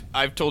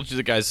I've told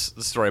you guys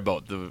the story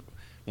about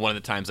one of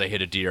the times I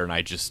hit a deer and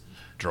I just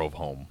drove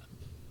home.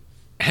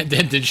 And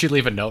then did you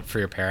leave a note for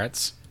your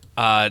parents?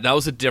 That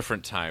was a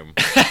different time.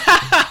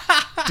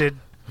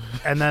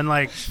 And then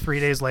like 3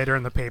 days later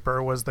in the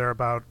paper, was there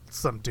about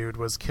some dude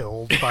was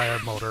killed by a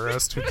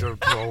motorist who drove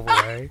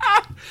away?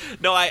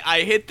 No,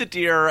 I hit the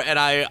deer and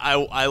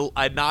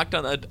I knocked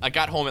on I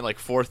got home at like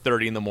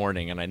 4:30 in the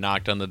morning and I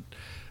knocked on the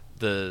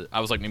I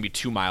was like maybe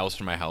 2 miles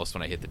from my house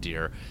when I hit the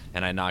deer,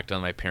 and I knocked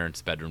on my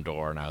parents' bedroom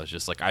door and I was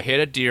just like, I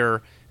hit a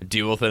deer,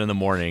 deal with it in the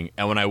morning.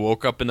 And when I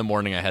woke up in the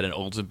morning, I had an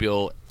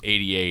Oldsmobile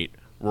 88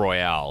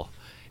 Royale.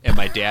 And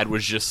my dad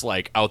was just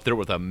like out there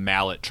with a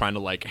mallet trying to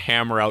like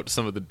hammer out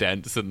some of the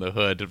dents in the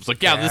hood. It was like,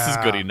 this is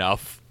good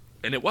enough.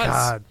 And it was.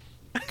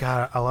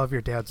 God, I love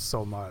your dad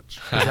so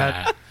much.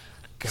 God,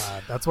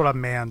 that's what a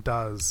man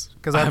does.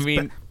 Because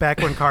back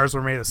when cars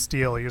were made of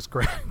steel, you just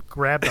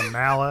grabbed a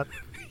mallet.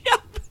 Yeah,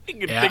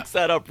 you can fix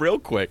that up real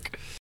quick.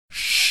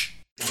 Shh.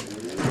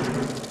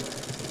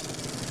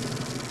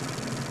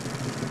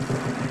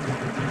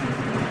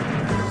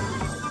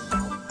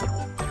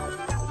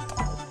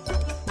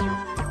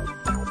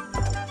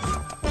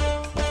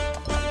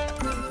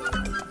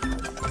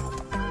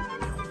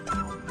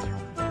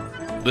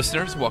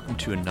 Listeners, welcome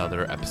to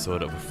another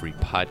episode of a free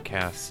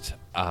podcast.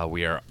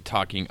 We are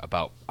talking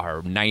about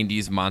our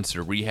 90s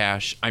monster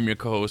rehash. I'm your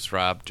co-host,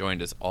 Rob,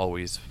 joined as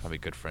always by my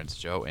good friends,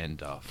 Joe and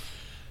Duff.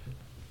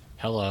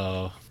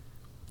 Hello.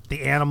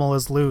 The animal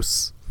is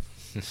loose.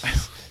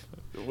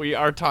 We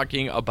are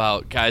talking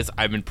about, guys,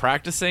 I've been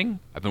practicing.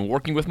 I've been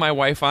working with my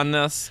wife on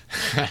this.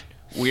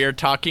 We are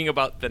talking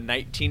about the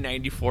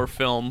 1994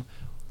 film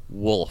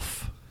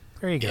Wolf.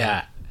 There you go.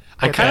 Yeah.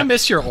 I kind of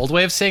miss your old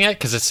way of saying it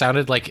because it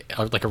sounded like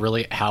a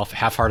really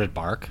half-hearted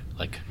bark.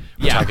 Like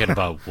we're talking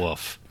about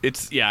wolf.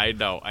 I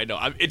know.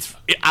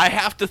 I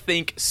have to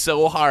think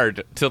so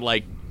hard to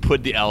like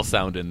put the L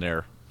sound in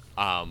there.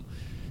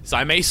 So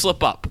I may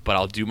slip up, but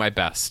I'll do my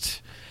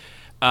best.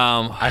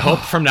 I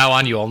hope from now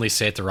on you only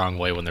say it the wrong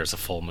way when there's a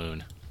full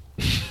moon.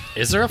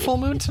 Is there a full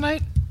moon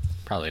tonight?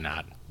 Probably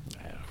not.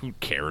 Who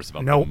cares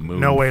about the moon?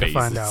 No way phases? to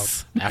find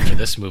out. After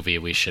this movie,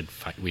 we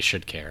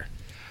should care.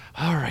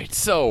 All right,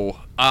 so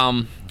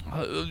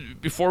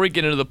before we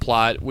get into the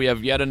plot, we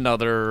have yet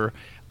another,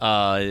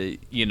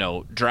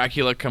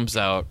 Dracula comes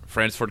out,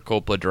 Francis Ford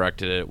Coppola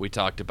directed it, we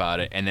talked about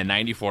it, and then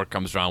 94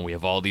 comes around, we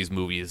have all these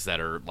movies that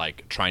are,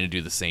 like, trying to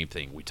do the same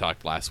thing. We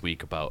talked last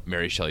week about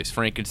Mary Shelley's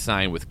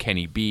Frankenstein with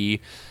Kenny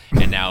B,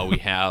 and now we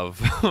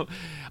have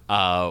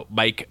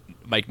Mike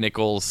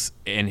Nichols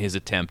in his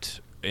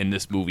attempt in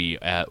this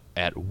movie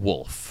at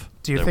Wolf.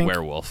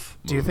 Werewolf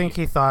movie. Do you think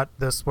he thought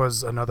this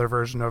was another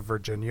version of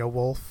Virginia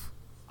Woolf?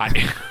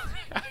 I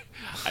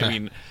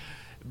mean,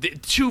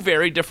 two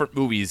very different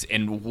movies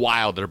and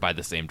wilder by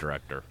the same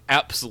director.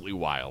 Absolutely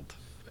wild.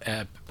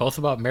 Both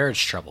about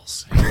marriage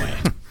troubles, anyway.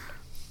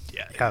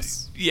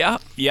 Yes.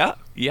 Yeah,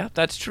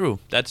 that's true.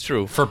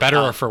 For better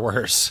or for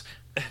worse.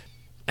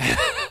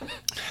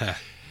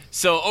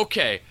 So,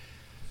 okay.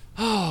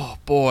 Oh,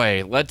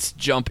 boy. Let's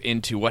jump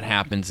into what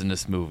happens in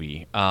this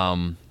movie.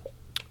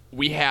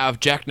 We have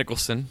Jack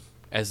Nicholson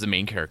as the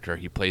main character.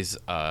 He plays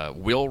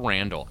Will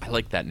Randall. I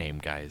like that name,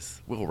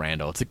 guys. Will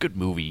Randall. It's a good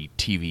movie,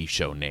 TV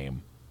show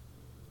name.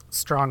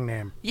 Strong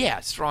name. Yeah,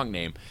 strong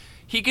name.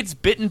 He gets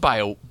bitten by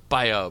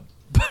a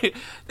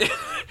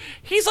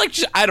he's like,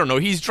 I don't know,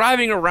 he's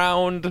driving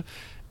around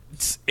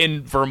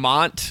in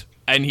Vermont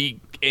and he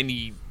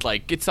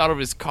like gets out of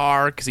his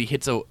car because he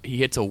hits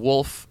a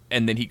wolf,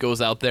 and then he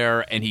goes out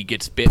there and he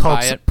gets bit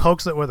by it.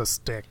 Pokes it with a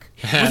stick.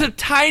 With the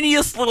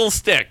tiniest little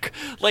stick.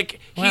 Like,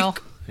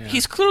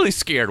 he's clearly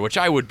scared, which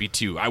I would be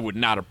too. I would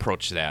not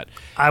approach that.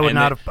 You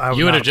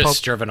would have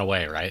just driven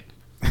away, right?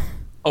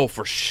 Oh,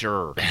 for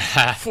sure.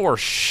 For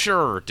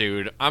sure,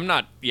 dude.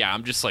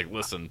 I'm just like,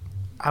 listen,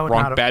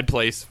 bad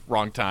place,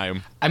 wrong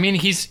time. I mean,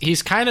 he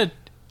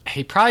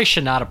probably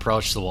should not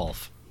approach the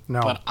wolf. No.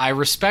 But I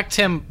respect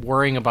him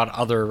worrying about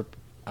other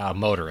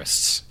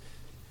motorists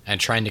and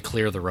trying to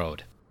clear the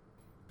road.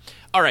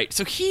 All right,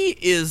 so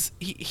there's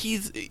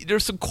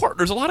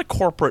a lot of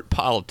corporate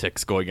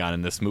politics going on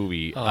in this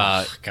movie.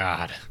 Oh,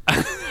 God.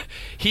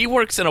 He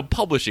works in a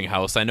publishing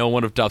house. I know,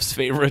 one of Duff's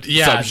favorite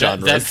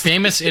subgenres. That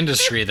famous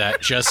industry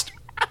that just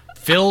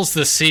fills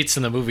the seats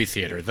in the movie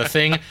theater. The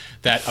thing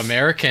that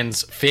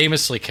Americans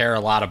famously care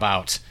a lot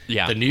about.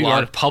 Yeah, the New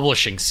York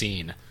publishing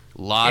scene.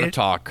 A lot of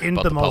talk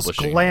about the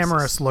publishing most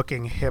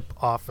glamorous-looking hip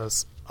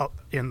office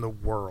in the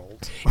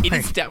world. It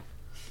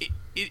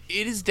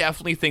is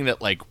definitely a thing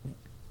that, like,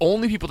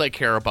 only people that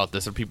care about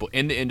this are people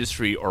in the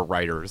industry or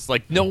writers.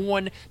 Like, no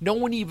one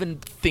even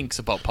thinks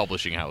about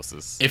publishing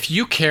houses. If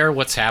you care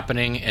what's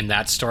happening in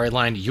that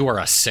storyline, you are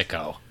a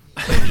sicko.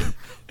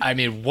 I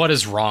mean, what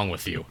is wrong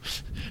with you?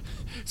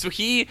 So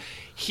he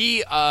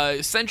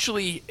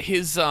essentially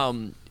his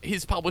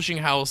publishing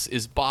house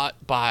is bought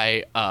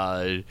by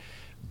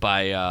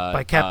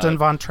Captain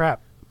Von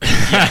Trapp.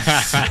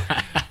 Yes.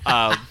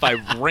 By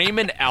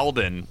Raymond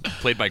Alden,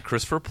 played by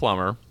Christopher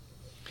Plummer.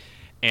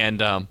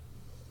 And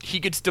he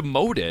gets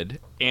demoted,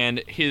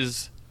 and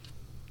his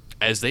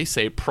as they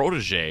say,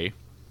 protege,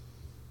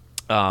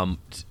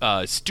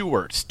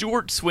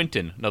 Stuart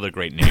Swinton, another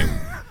great name,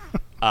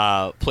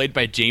 played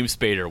by James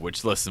Spader,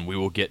 which, listen, we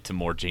will get to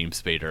more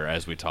James Spader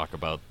as we talk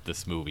about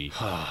this movie.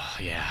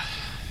 Yeah.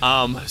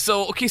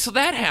 So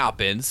that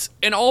happens,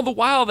 and all the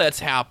while that's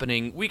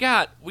happening, we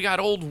got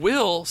old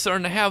Will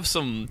starting to have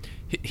some,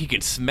 he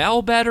can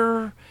smell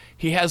better,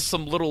 he has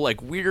some little,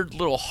 like, weird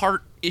little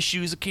heart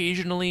issues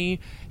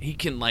occasionally, he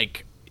can,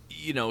 like,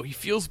 he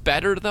feels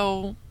better,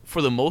 though,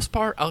 for the most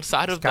part,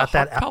 outside of the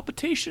heart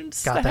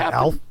palpitations. Got that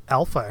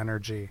alpha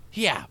energy.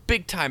 Yeah,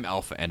 big time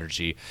alpha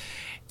energy.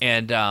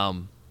 And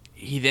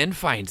he then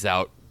finds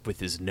out with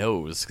his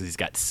nose, because he's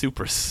got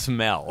super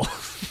smell,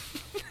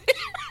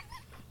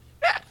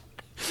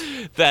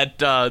 that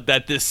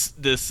this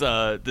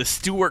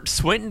Stuart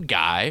Swinton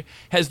guy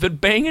has been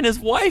banging his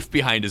wife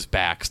behind his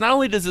back. So not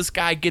only does this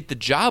guy get the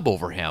job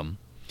over him,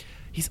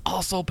 he's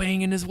also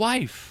banging his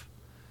wife,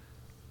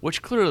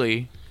 which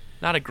clearly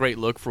not a great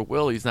look for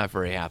Will. He's not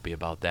very happy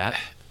about that.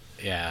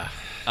 Yeah.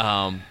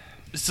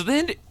 So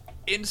then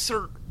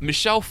insert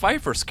Michelle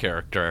Pfeiffer's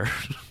character,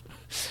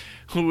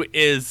 who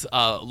is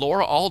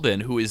Laura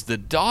Alden, who is the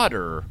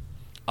daughter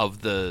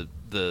of the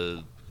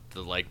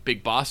like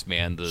big boss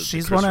man, the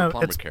Christopher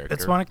Plummer character.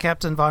 It's one of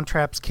Captain Von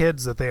Trapp's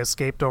kids that they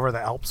escaped over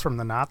the Alps from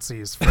the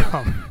Nazis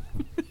from.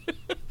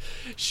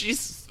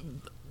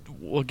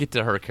 We'll get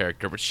to her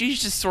character, but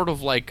she's just sort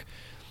of like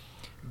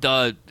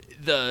the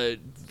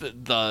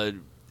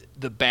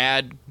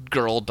bad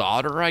girl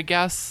daughter, I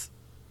guess,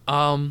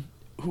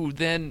 who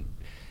then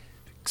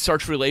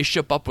starts a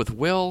relationship up with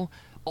Will.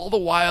 All the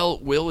while,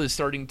 Will is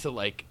starting to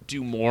like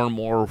do more and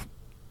more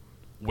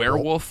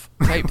werewolf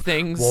type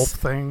things. Wolf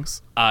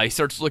things. He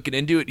starts looking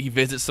into it. He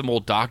visits some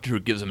old doctor who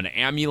gives him an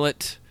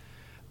amulet.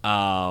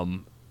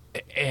 God,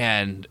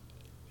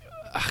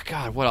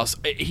 what else?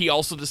 He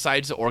also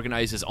decides to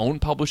organize his own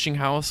publishing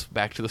house.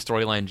 Back to the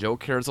storyline Joe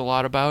cares a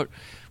lot about,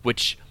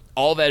 which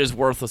all that is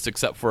worthless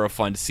except for a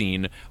fun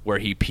scene where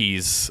he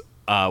pees.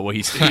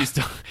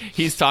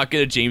 He's talking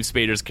to James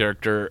Spader's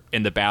character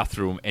in the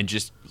bathroom and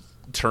just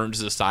turns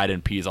to the side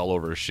and pees all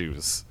over his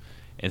shoes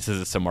and says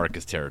it's to mark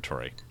his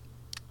territory.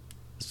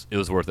 It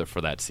was worth it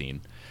for that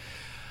scene.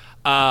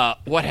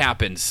 What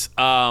happens?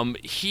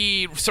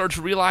 He starts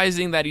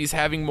realizing that he's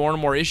having more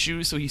and more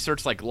issues, so he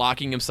starts like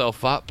locking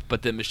himself up.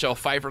 But then Michelle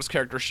Pfeiffer's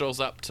character shows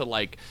up to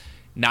like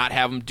not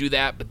have him do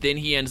that. But then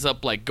he ends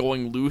up like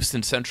going loose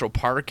in Central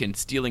Park and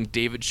stealing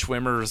David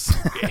Schwimmer's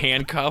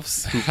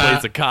handcuffs, who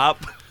plays a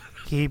cop.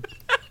 He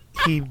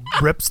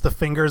rips the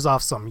fingers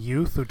off some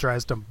youth who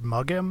tries to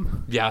mug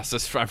him. Yes,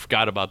 I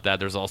forgot about that.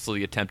 There's also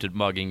the attempted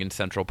mugging in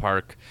Central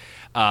Park.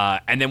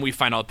 And then we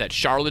find out that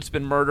Charlotte's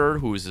been murdered,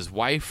 who is his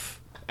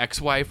wife,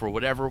 ex-wife, or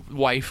whatever,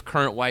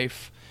 current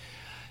wife.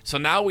 So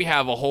now we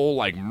have a whole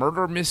like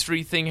murder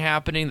mystery thing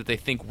happening that they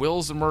think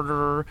Will's a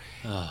murderer.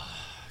 Oh,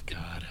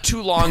 God.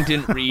 Too long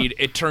didn't read.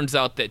 It turns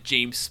out that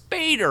James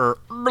Spader,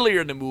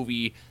 earlier in the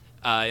movie,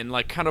 in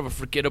like kind of a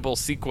forgettable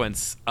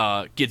sequence,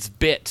 gets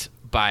bit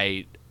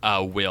by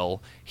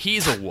Will.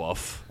 He's a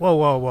wolf.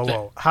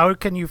 Whoa. How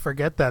can you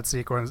forget that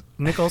sequence?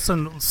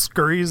 Nicholson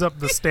scurries up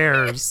the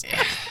stairs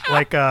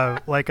like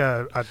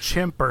a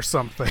chimp or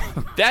something.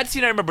 That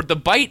scene I remember. The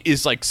bite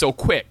is like so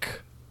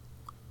quick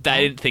that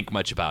I didn't think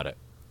much about it.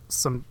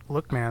 Some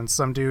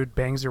dude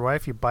bangs your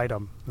wife, you bite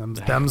him.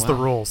 Them's the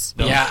rules.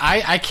 Yeah,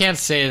 I can't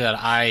say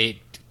that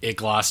it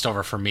glossed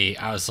over for me.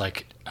 I was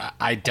like,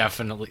 I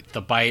definitely,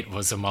 the bite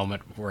was a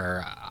moment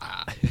where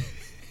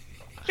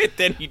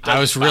then I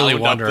was really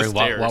wondering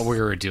what we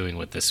were doing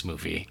with this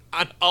movie.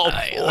 On all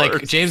fours.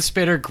 Like James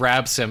Spader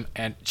grabs him,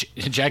 and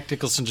Jack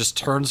Nicholson just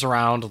turns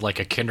around like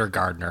a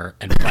kindergartner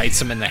and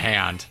bites him in the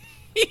hand.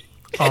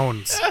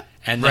 Owns.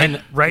 And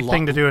then right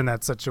thing to do in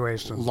that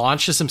situation.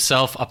 Launches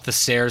himself up the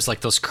stairs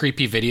like those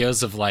creepy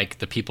videos of like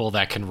the people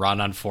that can run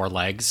on four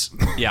legs.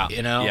 Yeah,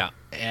 Yeah.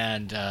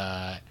 And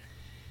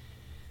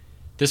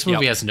this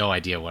movie has no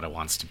idea what it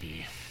wants to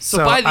be.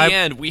 So by the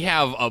end, we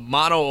have a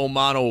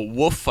mano-a-mano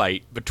wolf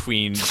fight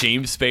between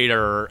James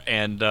Spader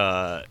and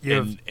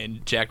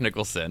Jack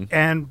Nicholson.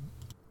 And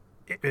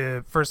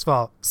first of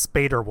all,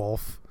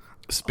 Spaderwolf.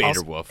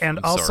 Spaderwolf. And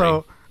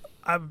also,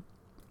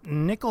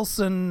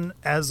 Nicholson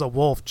as a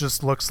wolf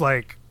just looks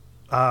like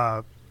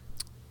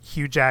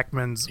Hugh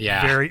Jackman's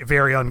very,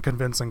 very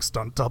unconvincing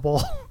stunt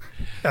double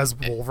as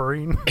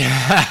Wolverine.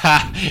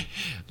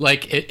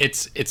 Like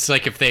it's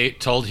like if they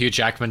told Hugh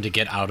Jackman to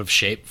get out of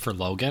shape for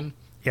Logan.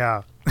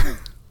 Yeah.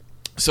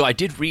 So I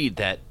did read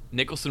that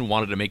Nicholson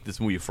wanted to make this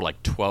movie for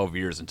like 12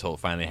 years until it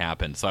finally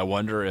happened. So I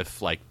wonder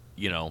if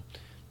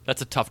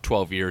that's a tough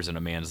 12 years in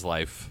a man's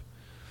life.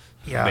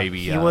 Yeah,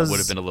 maybe would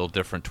have been a little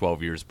different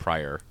 12 years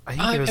prior. But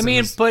I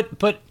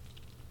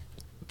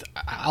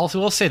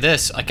will say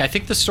this: like, I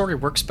think the story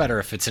works better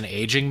if it's an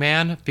aging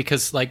man,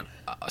 because like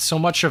so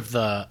much of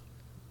the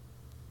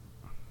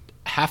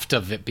heft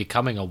of it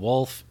becoming a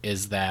wolf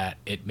is that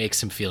it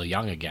makes him feel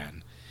young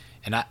again,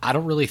 and I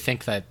don't really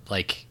think that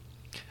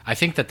I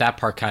think that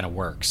part kind of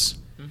works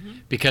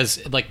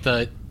because like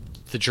the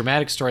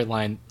dramatic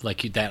storyline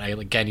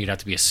again you'd have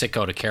to be a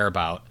sicko to care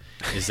about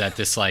is that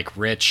this like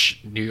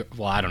rich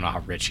I don't know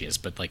how rich he is,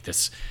 but like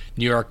this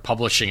New York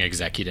publishing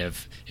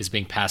executive is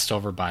being passed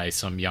over by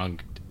some young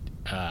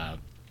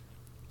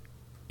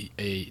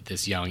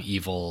this young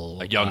evil,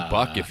 a young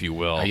buck, if you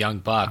will, a young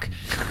buck.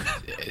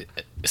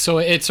 So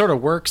it sort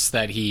of works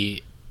that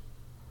he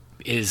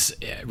is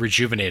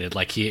rejuvenated,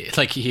 like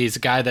he's a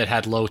guy that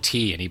had low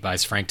T and he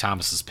buys Frank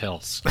Thomas's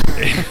pills.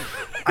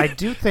 I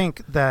do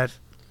think that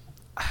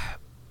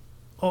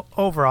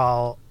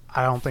overall,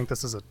 I don't think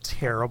this is a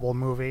terrible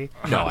movie.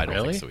 No, I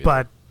don't think so either.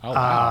 But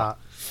I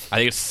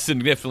think it's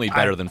significantly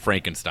better than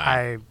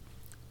Frankenstein.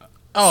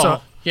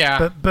 Yeah.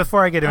 But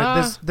before I get into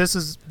it, this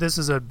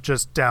is a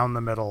just down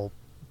the middle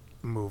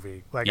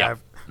movie.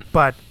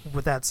 But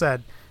with that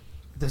said,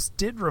 this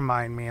did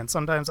remind me, and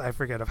sometimes I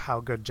forget of how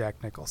good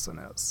Jack Nicholson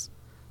is,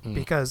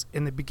 because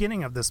in the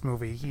beginning of this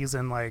movie, he's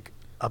in like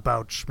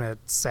About Schmidt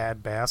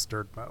sad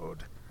bastard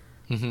mode,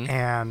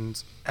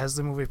 and as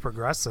the movie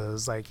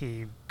progresses, like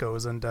he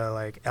goes into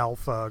like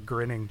alpha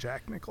grinning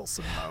Jack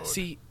Nicholson mode.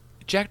 See,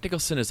 Jack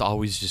Nicholson is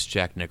always just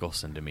Jack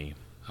Nicholson to me.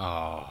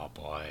 Oh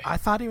boy, I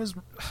thought he was.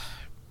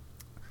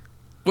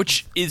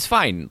 Which is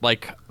fine.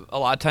 Like, a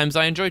lot of times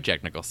I enjoy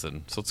Jack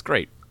Nicholson, so it's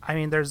great. I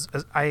mean,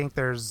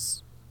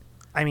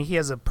 he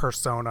has a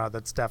persona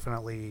that's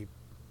definitely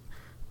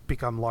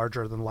become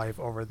larger than life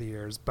over the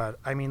years. But,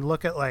 I mean,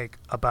 look at, like,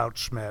 About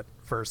Schmidt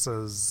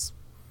versus,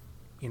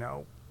 you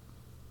know,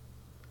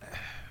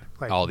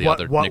 like all the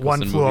other Nicholson One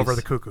Flew movies. Over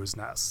the Cuckoo's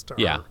Nest.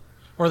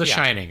 Or The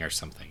Shining or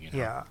something, you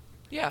know?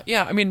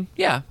 Yeah. I mean,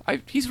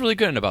 he's really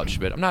good in About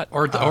Schmidt. I'm not...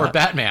 Or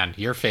Batman,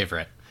 your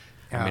favorite.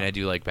 I mean, I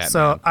do like Batman.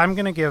 So I'm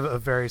going to give a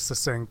very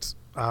succinct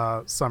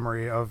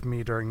summary of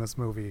me during this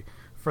movie.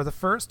 For the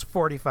first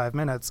 45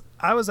 minutes,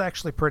 I was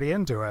actually pretty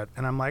into it.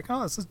 And I'm like,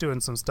 oh, this is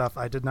doing some stuff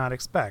I did not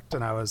expect.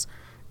 And I was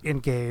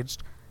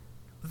engaged.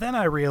 Then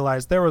I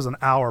realized there was an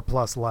hour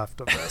plus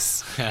left of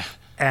this.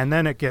 And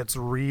then it gets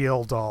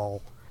real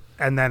dull.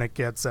 And then it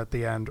gets, at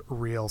the end,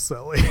 real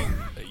silly.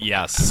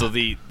 Yes. So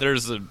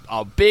there's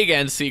a big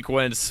end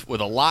sequence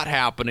with a lot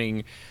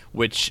happening,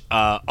 which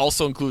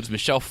also includes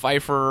Michelle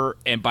Pfeiffer,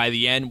 and by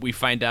the end we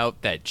find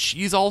out that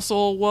she's also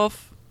a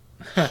wolf.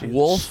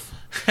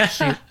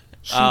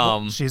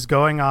 She's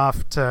going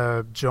off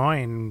to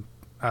join.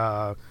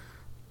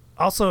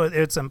 Also,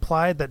 it's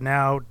implied that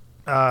now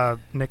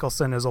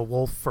Nicholson is a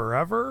wolf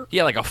forever.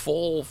 Yeah, like a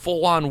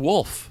full-on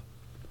wolf.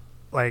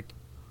 Like,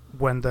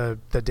 when the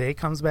day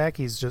comes back,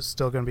 he's just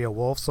still going to be a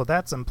wolf. So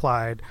that's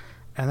implied,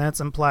 and that's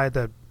implied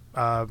that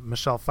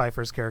Michelle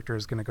Pfeiffer's character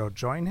is going to go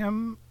join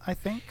him, I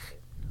think.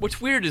 What's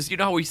weird is, you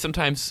know how we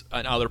sometimes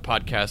on other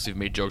podcasts we've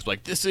made jokes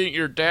like, this ain't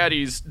your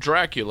daddy's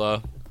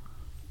Dracula,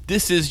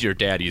 this is your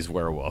daddy's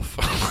werewolf.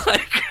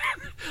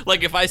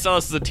 like if I saw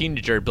this as a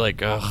teenager, I'd be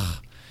like,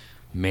 ugh,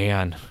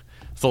 man,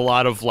 it's a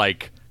lot of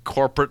like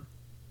corporate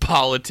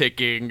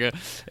politicking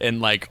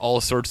and like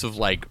all sorts of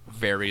like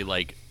very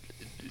like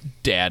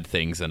dad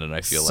things in it,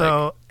 I feel like.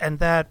 So, and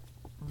that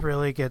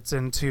really gets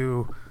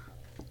into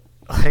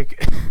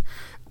like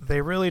they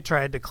really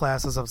tried to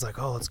class us up as like,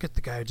 oh, let's get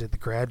the guy who did The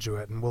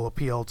Graduate and we'll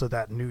appeal to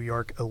that New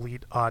York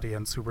elite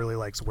audience who really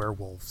likes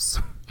werewolves.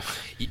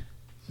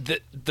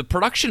 The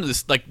production of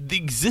this, like the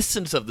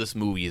existence of this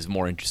movie is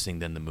more interesting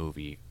than the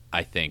movie,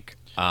 I think.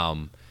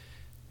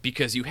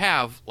 Because you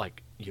have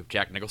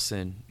Jack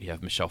Nicholson, you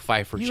have Michelle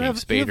Pfeiffer,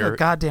 James Spader. You have a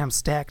goddamn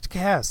stacked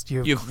cast.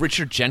 You have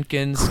Richard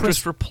Jenkins,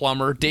 Christopher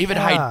Plummer, David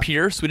Hyde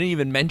Pierce. We didn't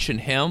even mention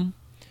him.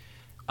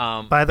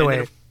 By the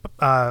way,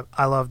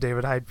 I love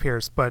David Hyde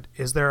Pierce, but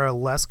is there a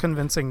less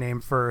convincing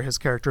name for his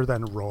character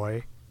than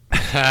Roy?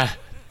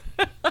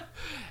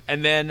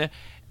 and then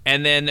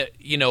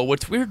you know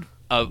what's weird?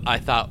 I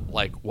thought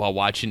like while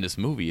watching this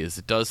movie is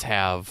it does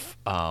have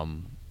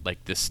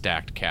like this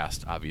stacked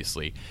cast,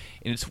 obviously.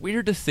 And it's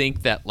weird to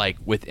think that, like,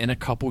 within a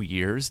couple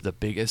years, the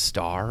biggest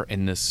star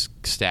in this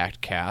stacked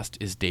cast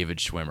is David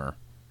Schwimmer.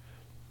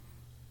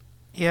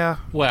 Yeah.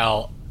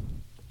 Well,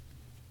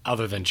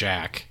 other than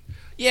Jack.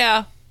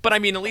 Yeah, but I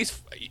mean, at least,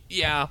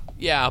 yeah.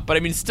 But I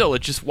mean, still,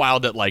 it's just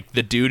wild that, like,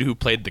 the dude who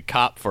played the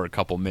cop for a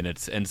couple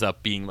minutes ends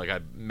up being, like,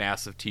 a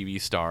massive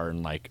TV star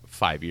in, like,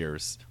 5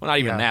 years. Well, not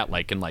even that,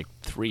 like, in, like,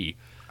 3.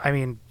 I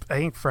mean, I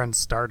think Friends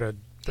started...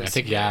 I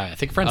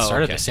think Friends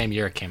started the same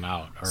year it came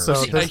out. So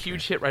was it a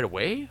huge hit right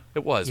away?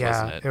 It was,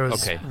 wasn't it? It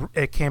was. Okay.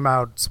 It came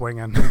out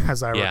swinging,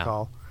 as I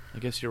recall. I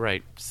guess you're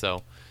right.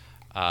 So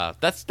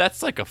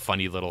that's like a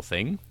funny little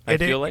thing, I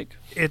feel like.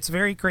 It's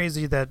very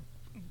crazy that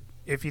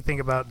if you think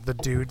about the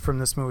dude from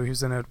this movie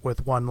who's in it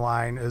with one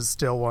line is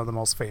still one of the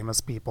most famous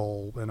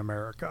people in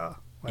America.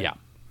 Like,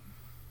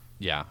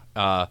 yeah.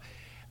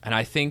 And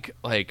I think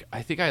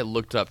I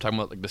looked up talking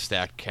about like the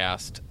stacked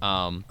cast.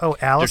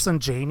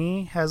 Allison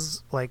Janney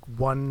has like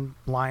one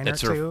line or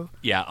two.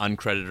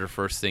 Uncredited her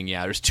first thing.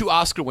 Yeah, there's 2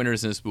 Oscar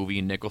winners in this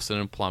movie: Nicholson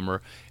and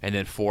Plummer, and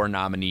then 4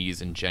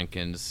 nominees in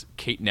Jenkins: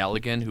 Kate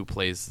Nelligan, who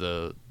plays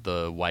the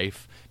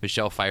wife,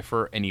 Michelle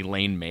Pfeiffer, and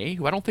Elaine May,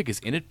 who I don't think is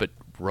in it but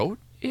wrote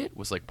it.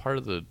 Was like part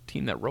of the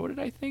team that wrote it,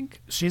 I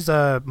think. She's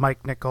a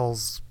Mike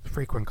Nichols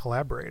frequent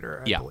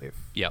collaborator, I believe.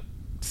 Yep.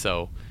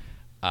 So.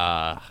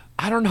 I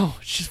don't know.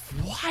 It's just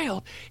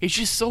wild. It's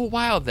just so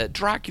wild that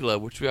Dracula,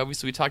 which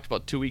we talked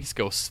about 2 weeks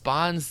ago,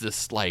 spawns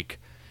this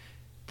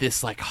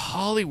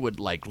Hollywood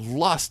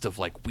lust of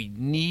we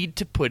need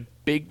to put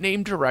big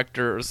name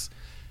directors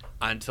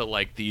onto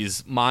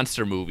these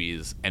monster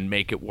movies and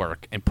make it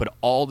work and put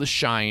all the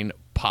shine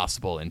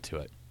possible into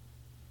it.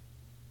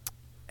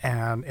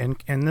 And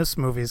in this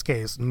movie's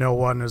case, no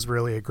one is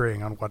really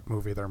agreeing on what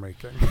movie they're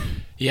making.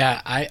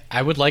 Yeah,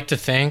 I would like to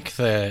thank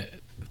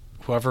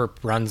whoever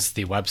runs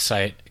the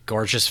website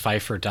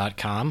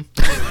gorgeouspfeiffer.com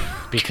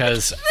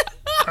because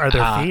are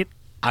there feet?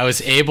 I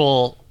was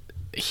able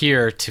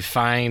here to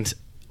find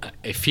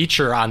a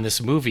feature on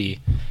this movie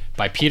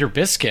by Peter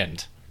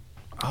Biskind.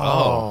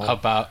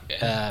 About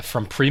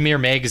from Premiere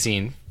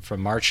Magazine from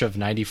March of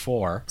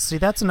 '94. See,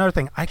 that's another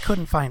thing. I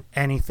couldn't find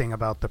anything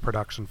about the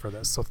production for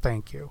this, so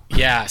thank you.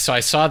 Yeah, so I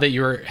saw that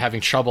you were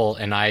having trouble,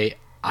 and I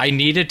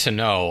needed to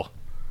know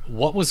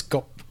what was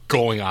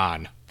going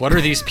on. What are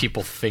these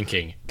people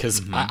thinking?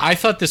 Because I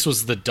thought this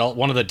was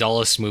one of the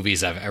dullest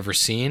movies I've ever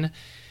seen,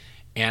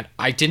 and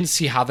I didn't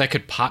see how that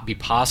could be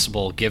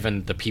possible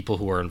given the people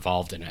who were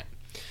involved in it.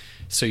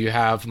 So you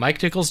have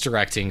Mike Nichols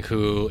directing,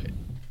 who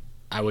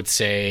I would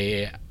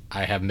say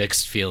I have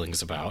mixed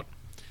feelings about.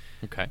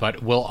 Okay.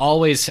 But I will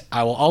always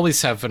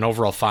have an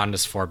overall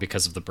fondness for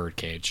because of the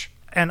birdcage.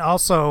 And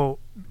also,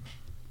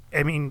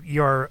 I mean,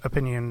 your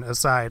opinion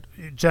aside,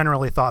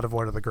 generally thought of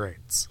one of the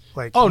greats.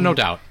 No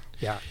doubt.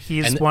 Yeah,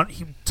 he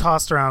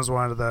tossed around as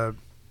one of the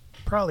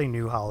probably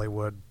new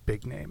Hollywood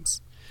big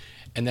names.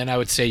 And then I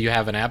would say you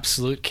have an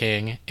absolute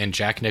king in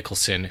Jack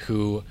Nicholson,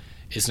 who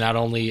is not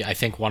only, I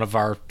think, one of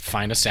our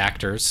finest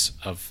actors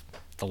of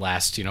the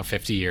last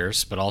 50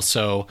 years, but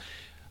also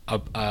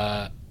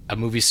a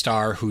movie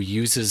star who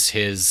uses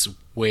his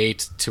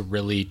weight to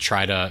really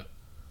try to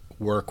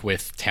work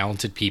with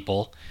talented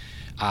people.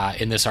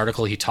 In this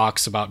article, he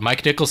talks about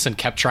Mike Nicholson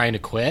kept trying to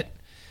quit,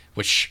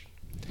 which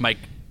Mike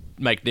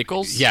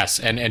Nichols? Yes,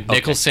 and okay.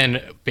 Nicholson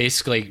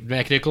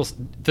Mike Nichols.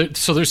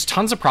 So there's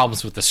tons of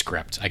problems with the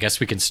script. I guess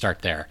we can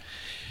start there.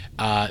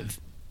 I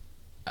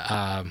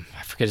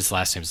forget his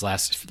last name. His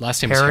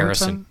last name is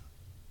Harrison.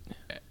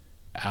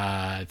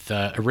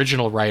 The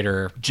original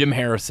writer, Jim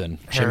Harrison.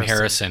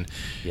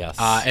 Yes.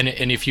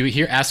 And if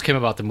you ask him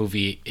about the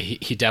movie,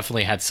 he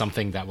definitely had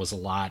something that was a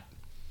lot.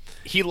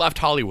 He left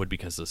Hollywood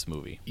because of this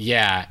movie.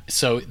 Yeah.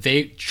 So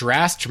they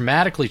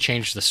dramatically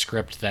changed the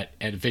script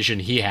and vision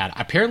he had.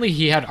 Apparently,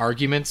 he had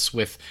arguments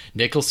with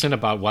Nicholson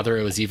about whether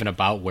it was even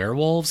about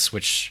werewolves,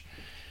 which,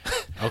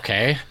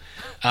 okay.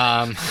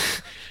 And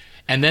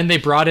then they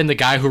brought in the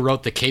guy who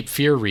wrote the Cape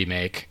Fear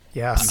remake.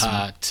 Yes.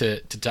 To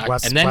talk.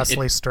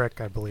 Wesley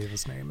Strick, I believe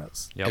his name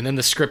is. Yep. And then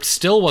the script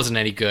still wasn't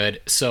any good.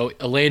 So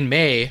Elaine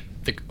May,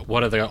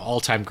 one of the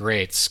all-time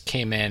greats,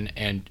 came in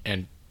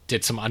and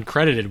did some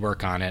uncredited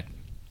work on it.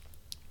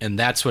 And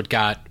that's what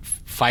got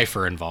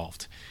Pfeiffer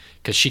involved.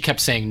 Because she kept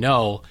saying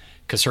no,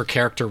 because her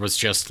character was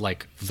just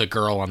like the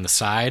girl on the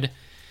side.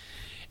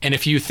 And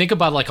if you think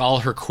about all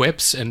her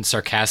quips and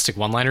sarcastic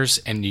one-liners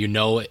and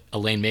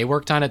Elaine May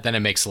worked on it, then it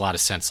makes a lot of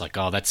sense.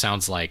 That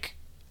sounds like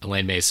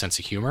Elaine May's sense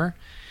of humor.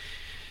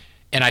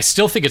 And I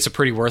still think it's a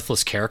pretty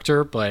worthless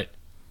character, but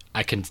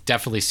I can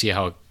definitely see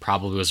how it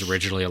probably was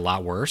originally a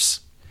lot worse.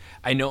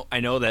 I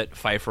know that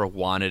Pfeiffer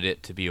wanted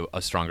it to be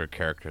a stronger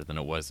character than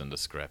it was in the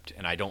script,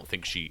 and I don't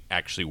think she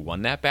actually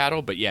won that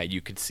battle. But yeah,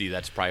 you could see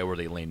that's probably where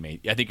Elaine May.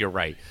 I think you're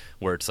right,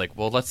 where it's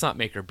well, let's not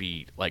make her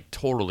be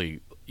totally,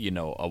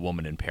 a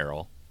woman in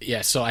peril.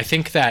 Yeah, so I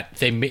think that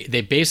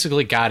they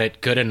basically got it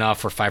good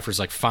enough where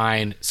Pfeiffer's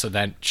fine. So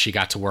then she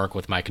got to work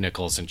with Mike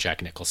Nichols and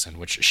Jack Nicholson,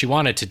 which she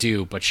wanted to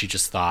do, but she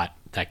just thought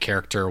that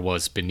character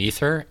was beneath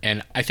her,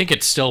 and I think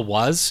it still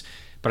was.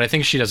 But I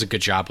think she does a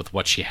good job with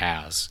what she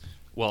has.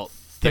 Well.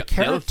 The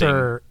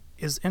character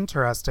is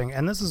interesting,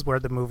 and this is where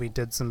the movie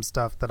did some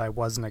stuff that I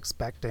wasn't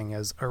expecting.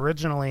 Is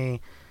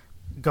originally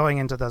going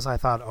into this, I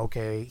thought,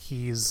 okay,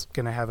 he's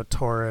going to have a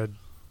torrid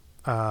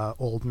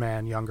old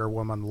man, younger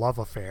woman love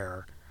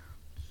affair.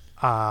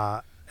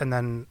 And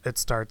then it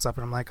starts up,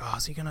 and I'm like, oh,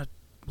 is he going to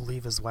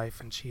leave his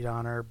wife and cheat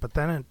on her? But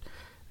then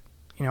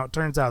it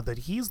turns out that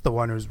he's the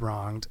one who's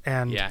wronged.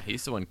 And yeah,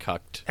 he's the one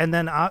cucked. And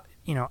then,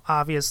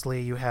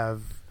 obviously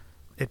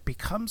it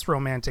becomes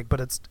romantic,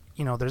 but it's,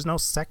 there's no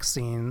sex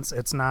scenes.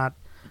 It's not,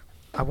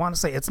 I want to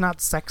say it's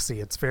not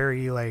sexy. It's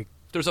very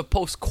there's a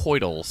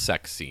post-coital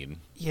sex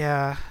scene.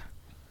 Yeah.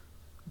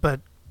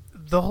 But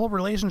the whole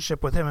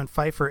relationship with him and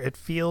Pfeiffer, it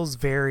feels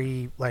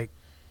very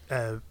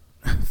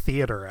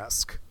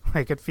theater-esque.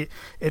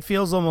 It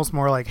feels almost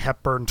more like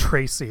Hepburn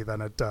Tracy than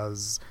it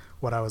does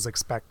what I was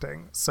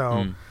expecting.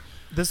 So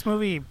this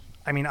movie,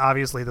 I mean,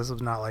 obviously this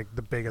was not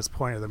the biggest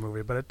point of the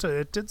movie, but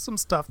it did some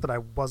stuff that I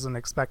wasn't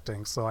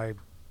expecting. So I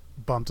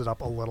bumped it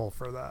up a little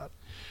for that.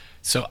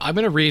 So I'm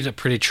going to read a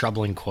pretty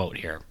troubling quote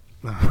here.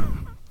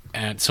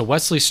 And so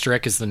Wesley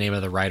Strick is the name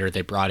of the writer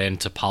they brought in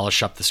to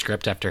polish up the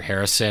script after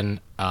Harrison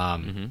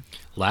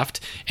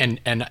left. And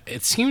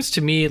it seems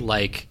to me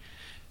like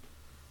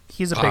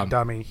he's a big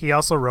dummy. He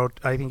also wrote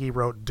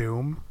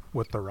Doom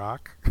with The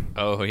Rock.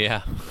 Oh,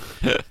 yeah.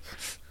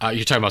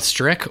 You're talking about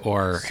Strick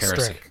or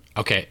Harrison? Strick.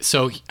 Okay,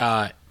 so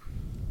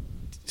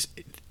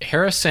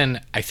Harrison,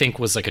 I think,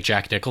 was like a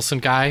Jack Nicholson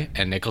guy,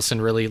 and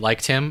Nicholson really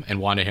liked him and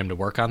wanted him to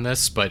work on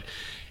this. But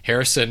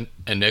Harrison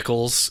and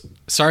Nichols,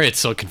 sorry it's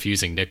so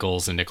confusing,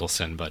 Nichols and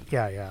Nicholson, but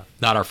yeah,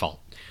 not our fault.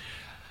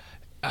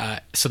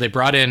 So they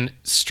brought in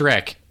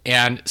Strick,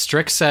 and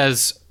Strick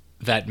says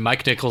that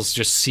Mike Nichols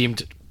just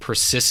seemed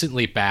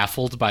persistently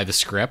baffled by the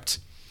script.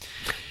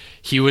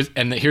 He was,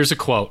 and here's a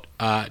quote.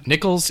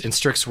 Nichols, in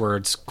Strick's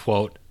words,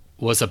 quote,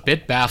 was a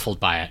bit baffled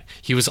by it.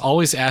 He was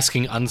always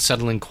asking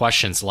unsettling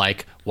questions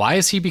like, why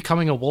is he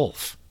becoming a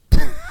wolf?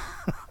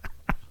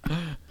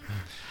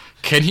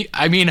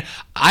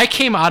 I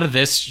came out of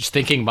this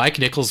thinking Mike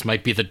Nichols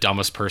might be the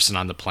dumbest person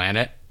on the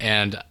planet,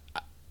 and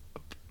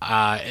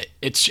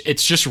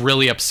it's just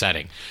really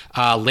upsetting.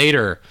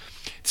 Later,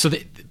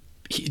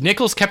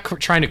 Nichols kept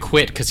trying to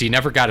quit because he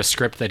never got a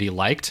script that he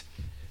liked.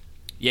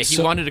 Yeah,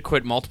 he wanted to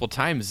quit multiple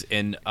times,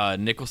 and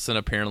Nicholson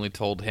apparently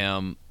told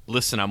him,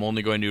 listen, I'm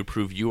only going to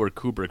approve you or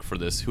Kubrick for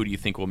this. Who do you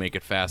think will make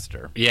it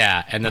faster?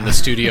 Yeah, and then the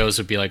studios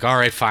would be like, all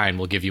right, fine,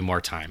 we'll give you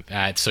more time.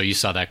 So you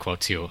saw that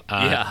quote too.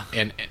 Yeah.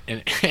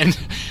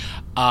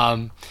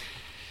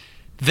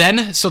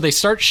 Then, so they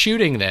start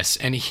shooting this,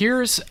 and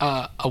here's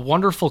a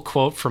wonderful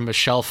quote from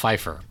Michelle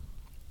Pfeiffer.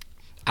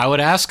 I would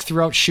ask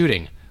throughout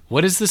shooting,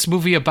 what is this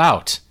movie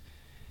about?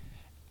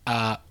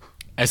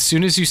 As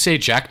soon as you say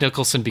Jack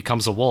Nicholson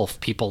becomes a wolf,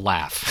 people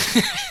laugh.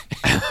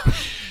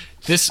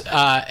 This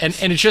and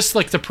it's just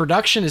like the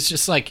production is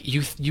just like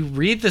you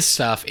read this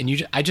stuff and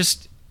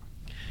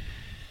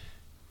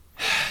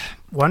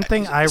one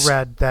thing I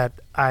read that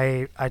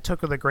I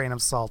took with a grain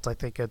of salt. I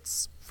think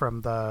it's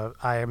from the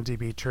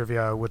IMDb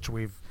trivia, which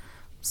we've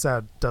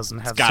said doesn't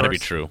have. It's got to be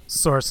true.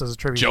 Sources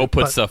trivia. Joe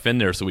put stuff in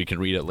there so we can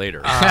read it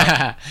later.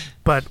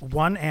 But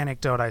one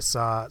anecdote I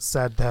saw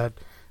said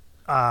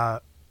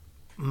that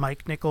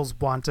Mike Nichols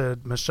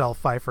wanted Michelle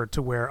Pfeiffer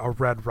to wear a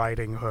Red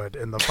Riding Hood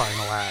in the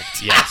final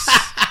act. Yes,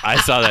 I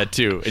saw that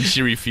too, and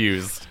she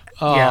refused.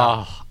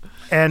 Yeah.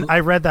 And I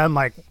read that, I'm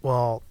like,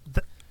 well,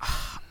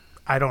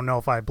 I don't know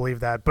if I believe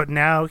that. But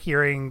now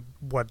hearing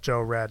what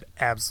Joe read,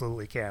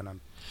 absolutely can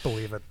and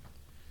believe it.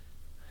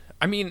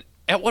 I mean,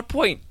 at what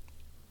point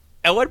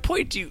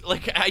do you,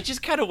 like, I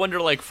just kind of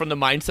wonder, like, from the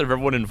mindset of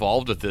everyone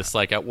involved with this,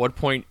 like, at what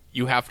point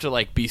you have to,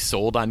 like, be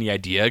sold on the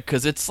idea?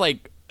 Because it's,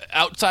 like,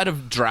 outside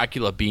of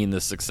Dracula being the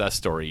success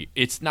story,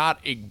 it's not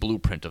a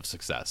blueprint of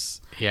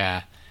success.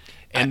 Yeah.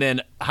 And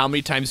then how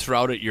many times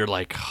throughout it you're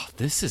like, oh,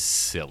 this is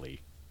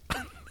silly.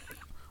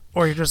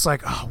 Or you're just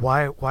like, oh,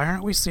 why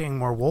aren't we seeing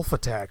more wolf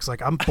attacks?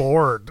 Like, I'm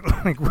bored.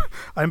 Like,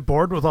 I'm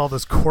bored with all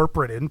this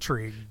corporate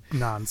intrigue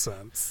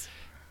nonsense.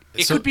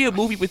 It could be a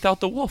movie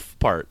without the wolf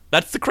part.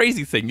 That's the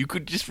crazy thing. You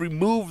could just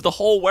remove the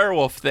whole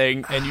werewolf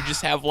thing, and you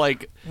just have,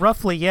 like...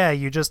 Roughly, yeah.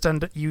 You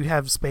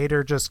have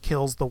Spader just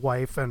kills the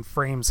wife and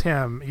frames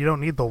him. You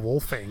don't need the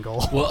wolf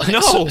angle. Well,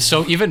 no.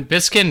 So even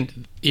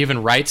Biskin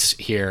even writes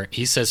here,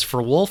 he says,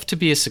 for Wolf to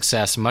be a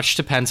success, much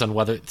depends on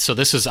whether... So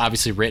this is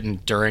obviously written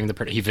during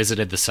he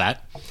visited the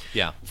set.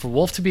 Yeah. For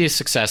Wolf to be a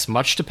success,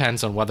 much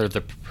depends on whether the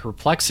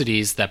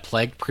perplexities that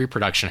plagued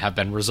pre-production have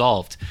been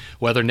resolved,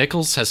 whether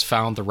Nichols has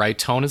found the right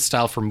tone and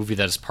style for a movie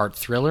that is part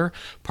thriller,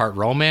 part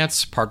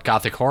romance, part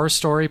gothic horror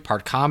story,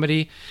 part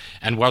comedy,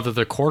 and whether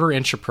the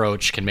quarter-inch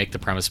approach can make the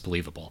premise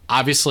believable.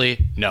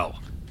 Obviously, no.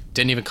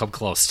 Didn't even come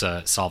close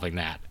to solving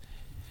that.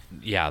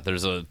 Yeah,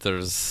 it's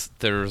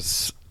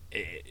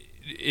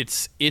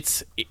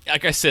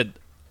like I said,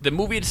 the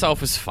movie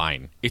itself is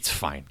fine. It's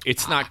fine.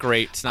 It's not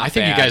great. It's not I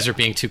think bad. you guys are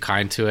being too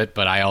kind to it,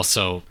 but I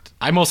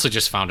mostly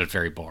just found it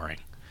very boring.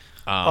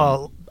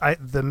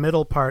 The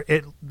middle part,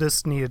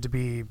 this needed to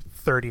be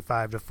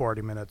 35 to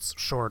 40 minutes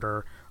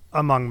shorter,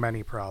 among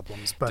many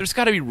problems. But there's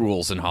got to be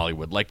rules in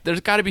Hollywood. Like,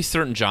 there's got to be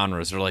certain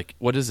genres. Or like,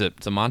 what is it?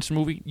 It's a monster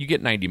movie. You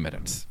get 90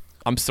 minutes.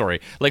 I'm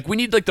sorry. Like, we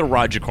need like the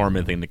Roger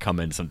Corman thing to come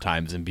in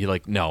sometimes and be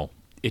like, no,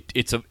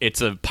 it's a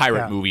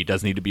pirate movie. It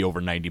doesn't need to be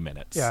over 90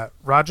 minutes. Yeah,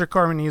 Roger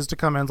Corman needs to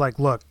come in like,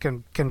 look,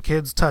 can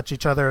kids touch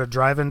each other to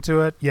drive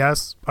into it?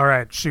 Yes. All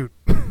right, shoot.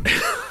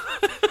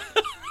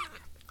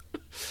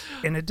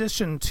 In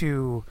addition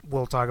to,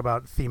 we'll talk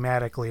about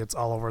thematically, it's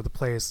all over the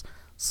place.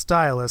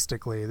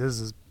 Stylistically,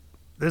 this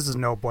is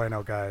no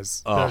bueno,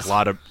 guys. Oh, a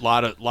lot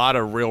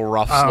of real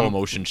rough slow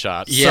motion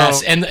shots.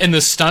 Yes, and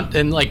the stunt,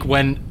 and like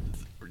when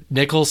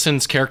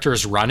Nicholson's character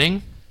is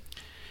running,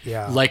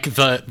 like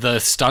the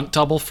stunt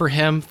double for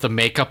him, the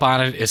makeup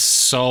on it is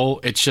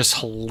it's just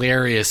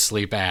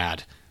hilariously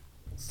bad.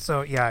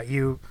 So yeah,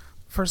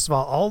 first of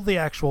all the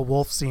actual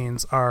wolf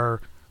scenes are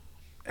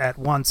at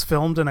once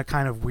filmed in a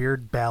kind of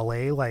weird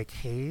ballet like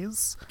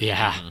haze.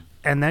 Yeah. Mm-hmm.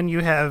 And then you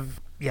have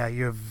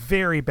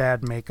very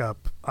bad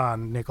makeup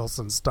on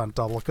Nicholson's stunt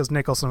double, because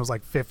Nicholson was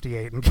like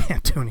 58 and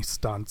can't do any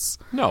stunts.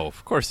 No,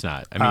 of course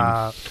not. I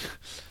mean,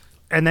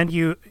 and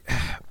then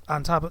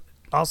on top of,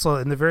 also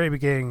in the very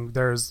beginning,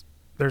 there's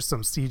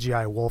some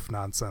CGI wolf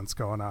nonsense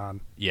going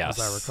on. Yes,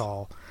 as I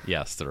recall.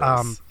 Yes, there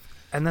is.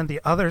 And then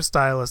the other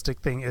stylistic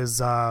thing is,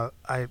 I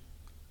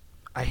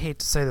hate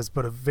to say this,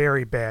 but a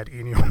very bad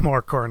Ennio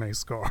Morricone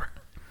score.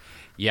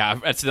 Yeah,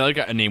 that's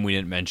another a name we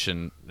didn't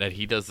mention that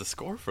he does the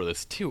score for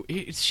this too.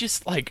 It's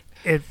just like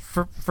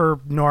for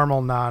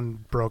normal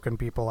non-broken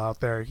people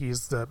out there,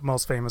 he's the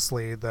most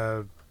famously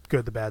the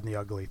Good, the Bad, and the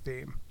Ugly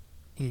theme.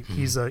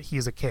 He's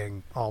a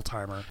king,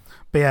 all-timer.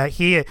 But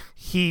yeah,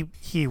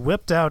 he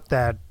whipped out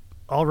that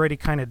already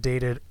kind of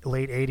dated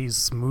late 80s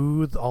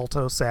smooth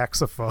alto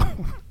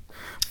saxophone.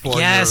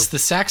 The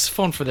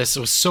saxophone for this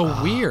was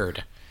so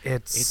weird.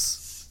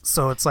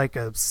 So it's like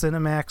a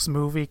Cinemax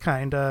movie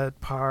kind of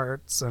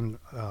parts, and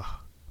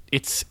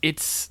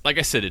it's like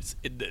I said,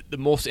 the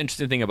most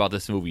interesting thing about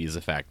this movie is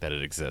the fact that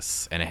it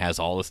exists and it has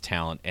all this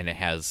talent and it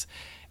has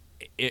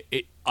and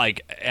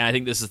I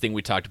think this is the thing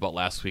we talked about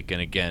last week,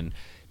 and again,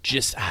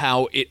 just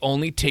how it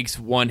only takes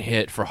one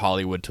hit for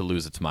Hollywood to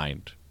lose its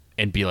mind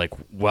and be like,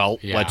 well,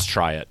 let's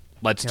try it.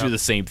 Let's do the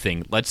same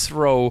thing. Let's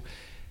throw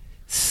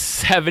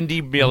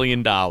 $70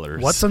 million.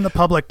 What's in the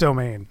public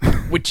domain?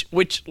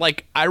 which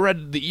like I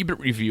read the Ebert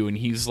review, and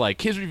he's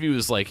like, his review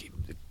is like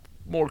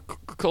more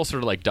closer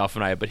to like Duff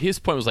and I, but his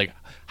point was like,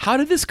 how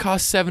did this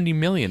cost $70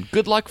 million?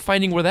 Good luck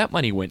finding where that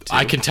money went to.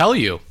 I can tell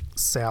you.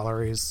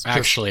 Salaries.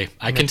 Actually,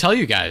 I can tell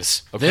you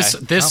guys. Okay.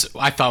 This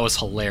I thought was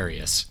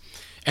hilarious.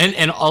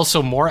 And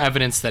also more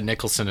evidence that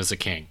Nicholson is a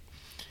king.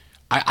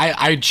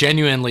 I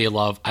genuinely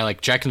I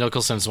like Jack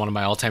Nicholson is one of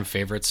my all-time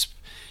favorites,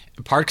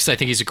 in part because I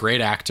think he's a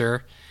great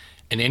actor,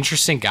 an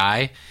interesting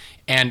guy,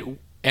 and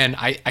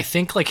I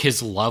think like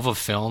his love of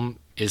film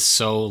is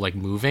so like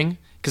moving,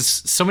 because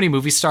so many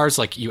movie stars,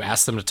 like you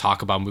ask them to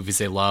talk about movies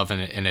they love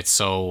and it's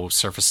so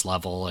surface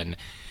level, and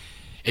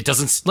it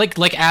doesn't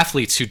like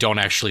athletes who don't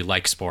actually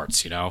like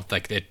sports,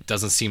 like it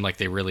doesn't seem like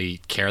they really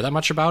care that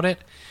much about it.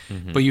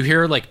 Mm-hmm. But you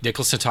hear like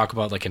Nicholson talk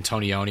about like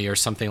Antonioni or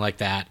something like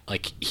that.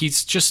 Like he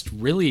just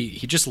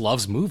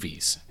loves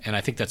movies. And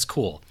I think that's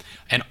cool.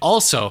 And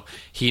also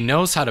he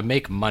knows how to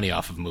make money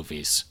off of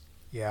movies.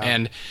 Yeah.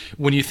 And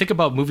when you think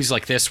about movies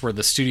like this, where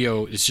the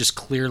studio is just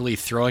clearly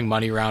throwing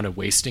money around and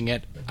wasting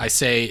it, I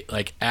say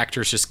like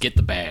actors just get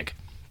the bag.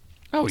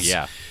 Oh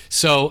yeah.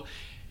 So,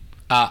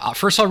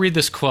 first, I'll read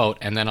this quote,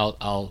 and then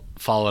I'll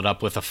follow it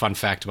up with a fun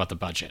fact about the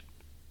budget.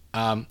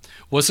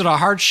 Was it a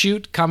hard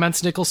shoot?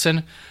 Comments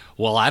Nicholson.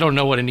 Well, I don't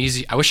know what an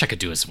easy... I wish I could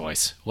do his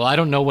voice. Well, I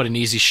don't know what an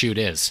easy shoot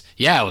is.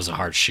 Yeah, it was a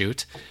hard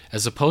shoot.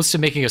 As opposed to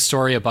making a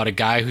story about a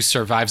guy who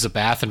survives a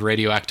bath in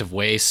radioactive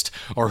waste,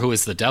 or who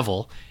is the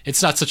devil,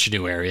 it's not such a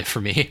new area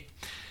for me.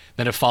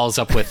 Then it follows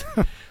up with,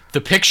 the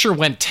picture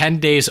went 10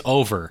 days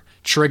over,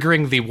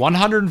 triggering the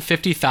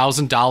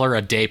 $150,000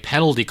 a day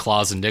penalty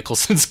clause in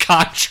Nicholson's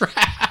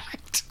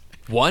contract.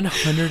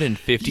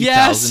 $150,000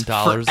 yes,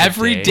 for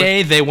every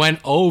day they went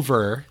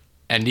over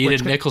and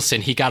needed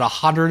Nicholson, he got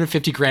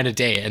 $150,000 a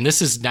day, and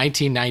this is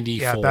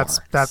 1994. Yeah,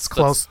 that's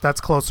close. That's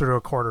closer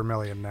to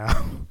 $250,000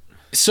 now.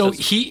 So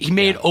he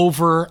made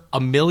over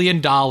 $1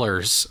 million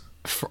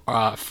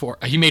for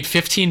he made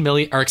 15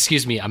 million, or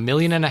excuse me, $1.5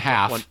 million.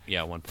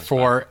 1.5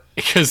 for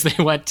because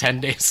they went 10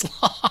 days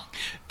long.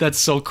 That's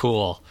so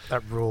cool.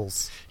 That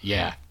rules.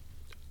 Yeah.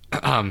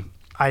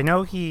 I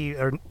know he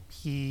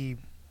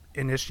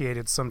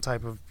initiated some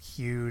type of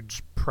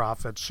huge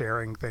profit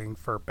sharing thing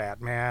for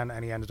Batman,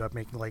 and he ended up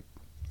making like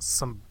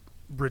some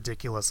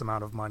ridiculous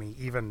amount of money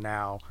even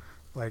now.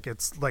 Like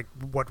it's like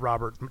what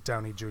Robert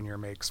Downey Jr.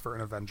 makes for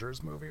an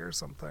Avengers movie or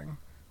something.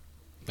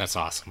 That's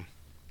awesome.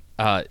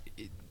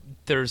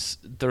 There's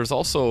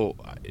also,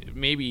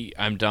 maybe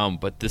I'm dumb,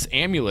 but this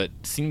amulet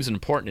seems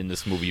important in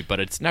this movie, but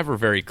it's never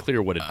very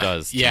clear what it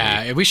does.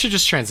 Yeah, we should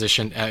just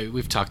transition.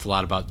 We've talked a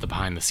lot about the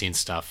behind the scenes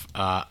stuff.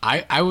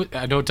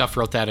 I know Duff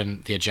wrote that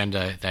in the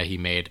agenda that he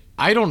made.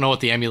 I don't know what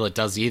the amulet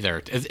does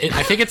either.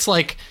 I think it's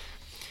like,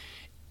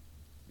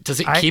 does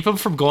it keep him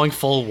from going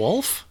full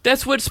wolf?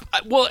 That's what's,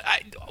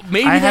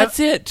 that's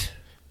it.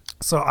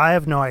 So I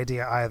have no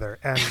idea either.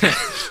 And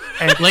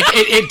like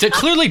it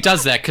clearly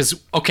does that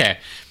because, okay,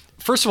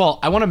 first of all,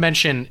 I want to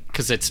mention,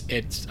 because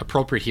it's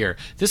appropriate here,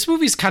 this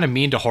movie's kind of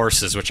mean to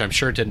horses, which I'm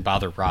sure didn't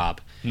bother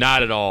Rob.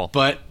 Not at all.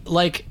 But,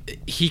 like,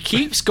 he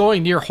keeps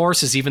going near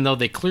horses even though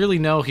they clearly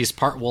know he's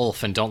part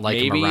wolf and don't like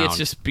him around. Maybe it's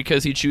just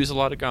because he chews a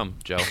lot of gum,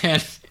 Joe.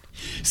 And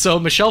so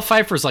Michelle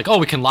Pfeiffer's like, oh,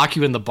 we can lock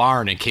you in the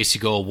barn in case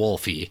you go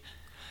wolfy.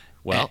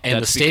 Well,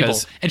 and the stable.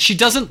 And she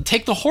doesn't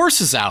take the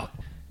horses out.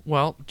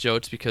 Well, Joe,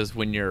 it's because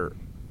when you're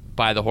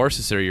by the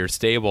horses, you're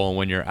stable, and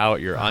when you're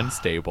out, you're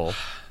unstable.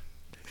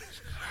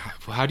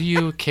 How do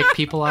you kick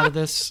people out of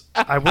this?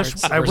 I wish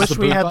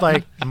we had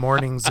button? Like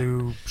morning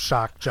zoo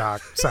shock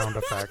jock sound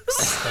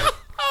effects. Like,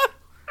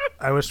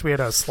 I wish we had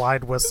a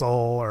slide whistle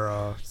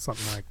or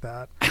something like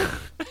that.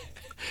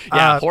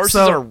 Yeah, horses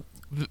are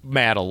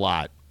mad a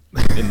lot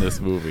in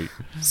this movie.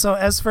 So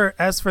as for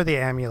the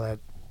amulet,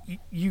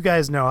 you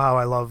guys know how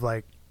I love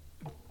like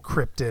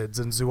cryptids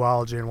and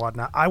zoology and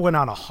whatnot. I went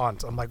on a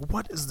hunt. I'm like,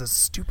 what is this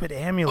stupid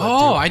amulet?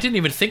 Oh, I didn't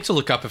even think to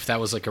look up if that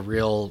was like a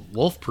real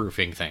wolf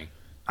proofing thing.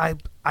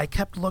 I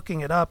kept looking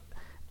it up,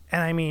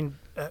 and I mean,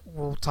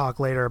 we'll talk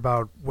later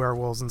about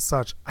werewolves and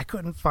such. I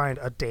couldn't find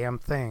a damn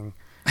thing.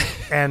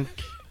 And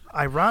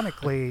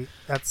ironically,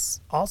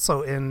 that's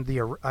also in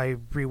I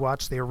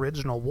rewatched the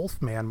original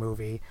Wolfman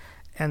movie,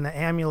 and the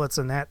amulet's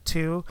in that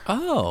too.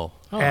 Oh.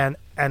 And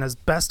as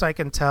best I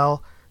can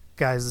tell,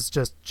 guys, it's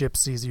just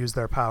gypsies use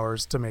their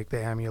powers to make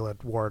the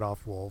amulet ward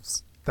off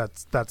wolves.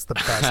 That's the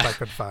best I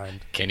could find.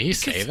 Can he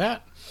say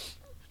that?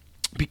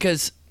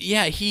 Because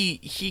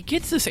he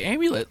gets this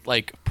amulet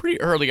like pretty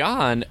early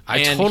on.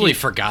 I totally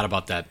forgot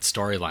about that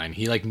storyline.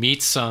 He like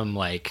meets some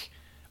like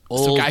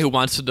old guy who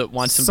wants him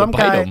to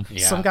bite him.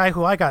 Yeah. Some guy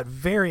who I got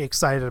very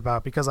excited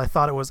about because I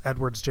thought it was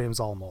Edward's James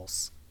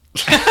Olmos.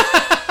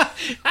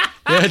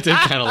 Yeah, it did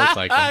kind of look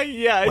like him.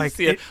 Yeah, I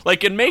see it.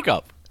 Like in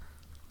makeup.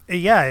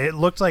 Yeah, it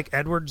looked like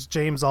Edward's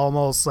James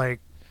Olmos, like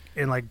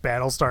in like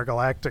Battlestar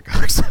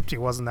Galactica, except he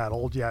wasn't that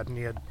old yet, and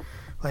he had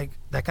like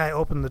that guy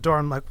opened the door.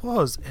 And I'm like,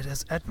 whoa,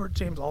 is Edward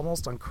James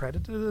Olmos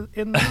uncredited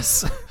in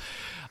this?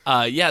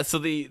 Yeah.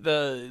 So he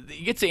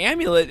gets the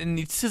amulet, and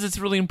he says it's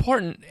really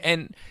important,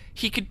 and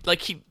he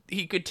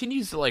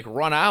continues to like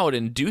run out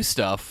and do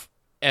stuff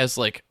as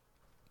like,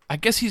 I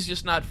guess he's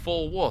just not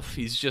full wolf.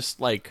 He's just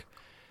like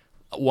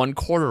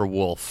 1/4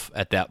 wolf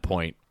at that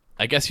point.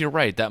 I guess you're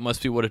right. That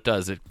must be what it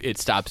does. It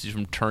stops you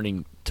from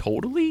turning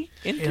totally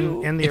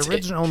into... In the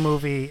original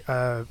movie,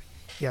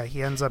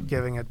 he ends up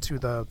giving it to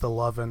the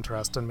love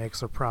interest and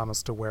makes her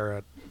promise to wear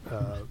it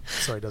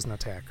so he doesn't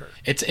attack her.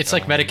 It's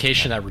like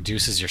medication that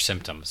reduces your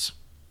symptoms.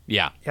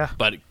 Yeah.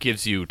 But it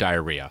gives you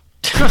diarrhea.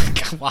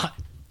 Come on.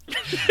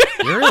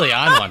 You're really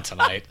on one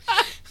tonight.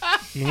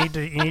 You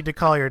need to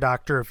call your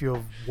doctor if you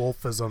have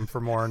wolfism for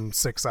more than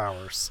 6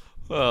 hours.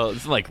 Well,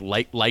 it's like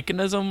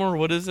lichenism, or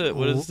what is it?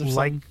 What is this?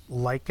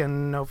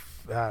 Lichen of...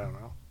 I don't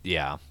know.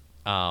 Yeah.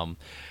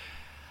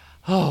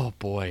 Oh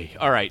boy.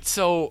 All right.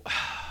 So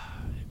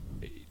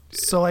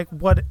like,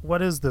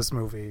 what is this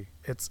movie?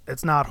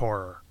 It's not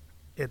horror.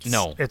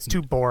 It's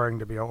too boring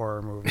to be a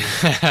horror movie.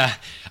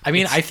 I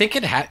mean, I think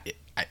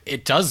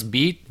it does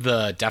meet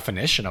the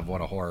definition of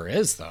what a horror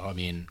is, though. I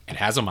mean, it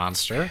has a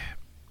monster.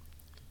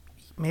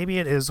 Maybe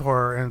it is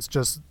horror, and it's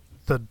just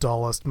the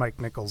dullest Mike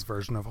Nichols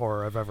version of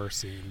horror I've ever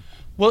seen.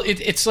 Well,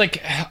 it's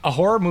like a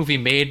horror movie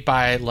made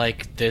by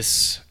like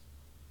this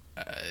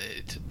a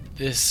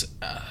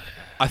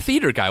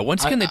theater guy.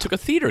 Once again, they took a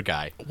theater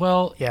guy.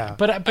 Well, yeah,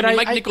 but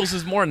Mike Nichols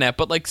is more than that.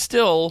 But like,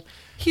 still,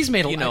 he's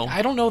made.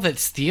 I don't know that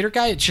it's theater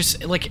guy. It's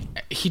just like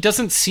he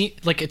doesn't seem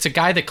like it's a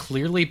guy that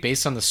clearly,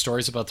 based on the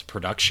stories about the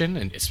production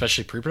and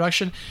especially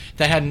pre-production,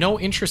 that had no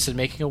interest in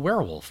making a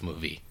werewolf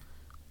movie.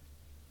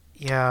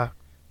 Yeah.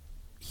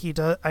 He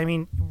does. I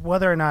mean,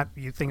 whether or not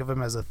you think of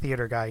him as a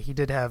theater guy, he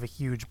did have a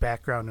huge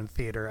background in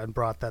theater and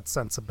brought that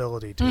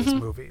sensibility to his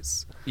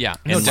movies. Yeah,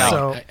 no doubt.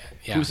 So,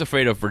 Who's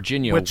Afraid of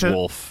Virginia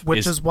Woolf?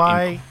 Which is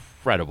why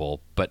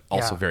incredible, but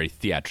also very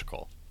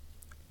theatrical.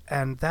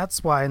 And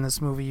that's why in this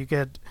movie you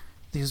get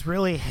these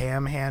really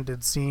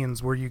ham-handed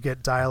scenes where you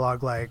get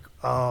dialogue like,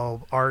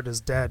 "Oh, art is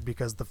dead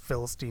because the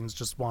Philistines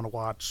just want to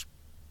watch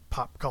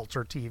pop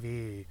culture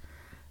TV,"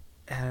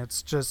 and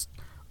it's just.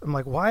 I'm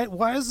like, why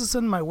is this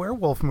in my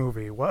werewolf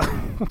movie?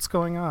 What's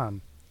going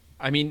on?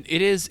 I mean,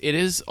 it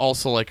is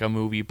also like a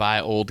movie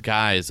by old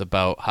guys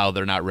about how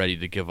they're not ready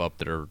to give up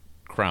their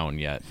crown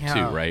yet,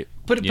 too, right?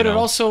 But it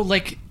also,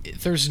 like,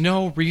 there's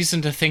no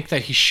reason to think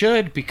that he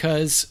should,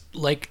 because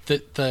like the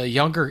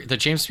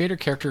James Spader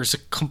character is a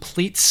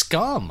complete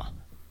scum.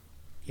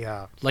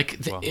 Yeah. Like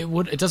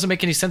it doesn't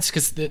make any sense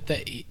because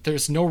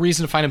there's no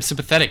reason to find him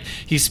sympathetic.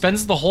 He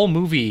spends the whole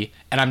movie,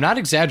 and I'm not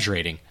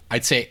exaggerating,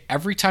 I'd say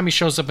every time he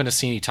shows up in a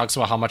scene, he talks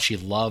about how much he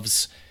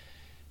loves.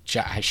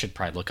 I should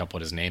probably look up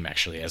what his name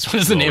actually is. What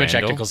is the name of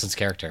Jack Nicholson's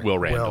character? Will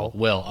Randall.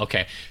 Will.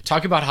 Okay.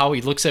 Talk about how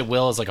he looks at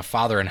Will as like a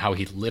father and how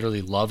he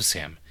literally loves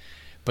him,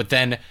 but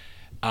then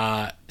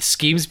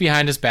schemes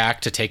behind his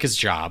back to take his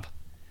job,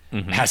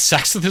 has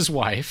sex with his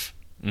wife.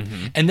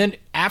 And then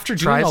after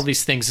doing all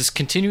these things is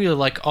continually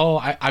like, oh,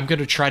 I'm going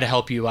to try to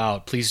help you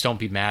out. Please don't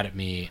be mad at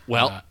me.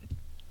 Well,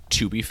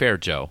 to be fair,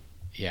 Joe.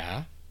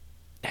 Yeah.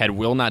 Had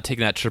Will not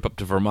taken that trip up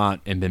to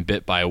Vermont and been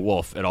bit by a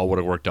wolf, it all would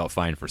have worked out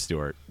fine for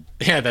Stuart.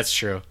 Yeah, that's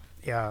true.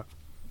 Yeah.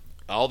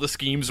 All the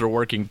schemes are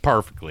working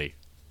perfectly.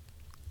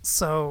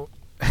 So,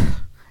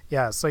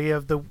 yeah, so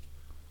you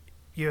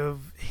have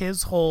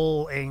his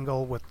whole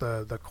angle with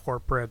the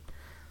corporate,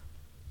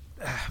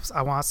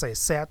 I want to say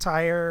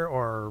satire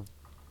or...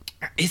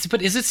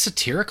 But is it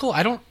satirical?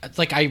 I don't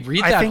like. I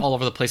read that all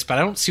over the place, but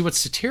I don't see what's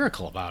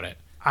satirical about it.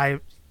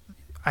 I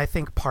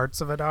think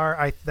parts of it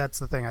are. That's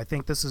the thing. I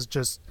think this is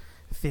just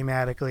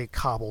thematically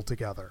cobbled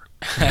together.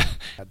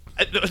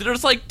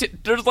 There's like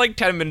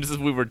 10 minutes as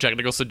we were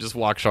technical, so just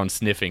walks on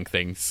sniffing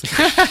things.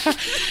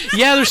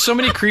 Yeah, there's so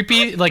many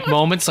creepy like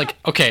moments. Like,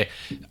 okay,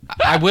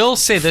 I will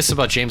say this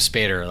about James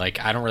Spader. Like,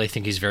 I don't really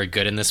think he's very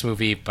good in this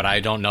movie, but I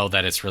don't know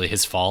that it's really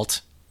his fault.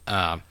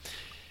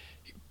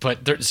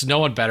 But there's no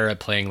one better at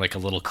playing like a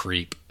little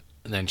creep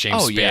than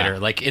James Spader. Yeah.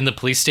 Like in the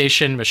police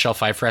station, Michelle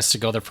Pfeiffer has to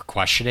go there for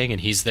questioning,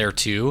 and he's there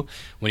too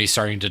when he's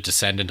starting to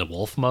descend into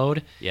wolf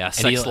mode. Yeah,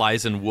 sex,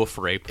 lies, and wolf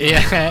rape.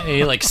 Yeah, and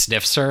he like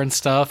sniffs her and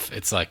stuff.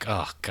 It's like,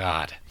 oh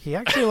god. He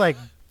actually like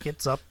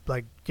gets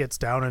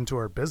down into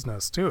her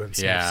business too and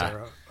sniffs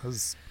her. It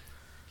was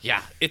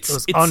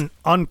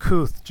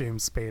uncouth,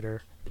 James Spader.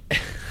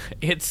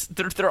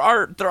 there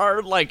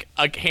are like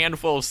a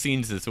handful of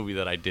scenes in this movie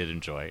that I did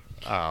enjoy,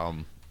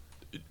 and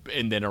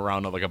then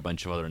around like a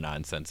bunch of other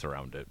nonsense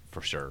around it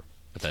for sure.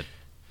 But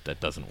that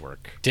doesn't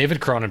work. David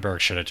Cronenberg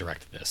should have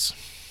directed this,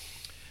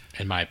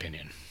 in my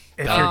opinion.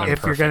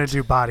 If you're going to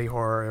do body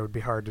horror, it would be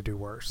hard to do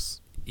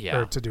worse. Yeah,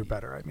 or to do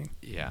better. I mean,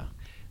 yeah.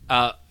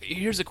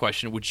 Here's a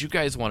question: would you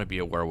guys want to be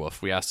a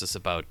werewolf? We asked this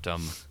about.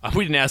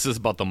 We didn't ask this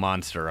about the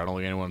monster. I don't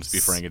think anyone wants to be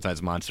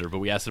Frankenstein's monster, but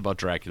we asked about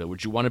Dracula.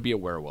 Would you want to be a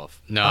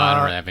werewolf? No, I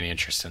don't really have any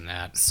interest in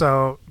that.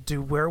 So,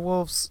 do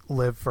werewolves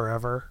live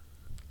forever?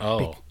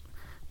 Oh,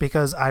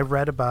 because I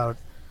read about.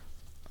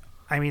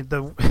 I mean,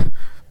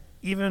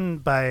 even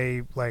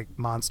by like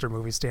monster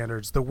movie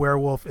standards, the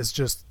werewolf is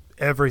just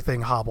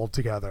everything hobbled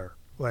together.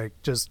 Like,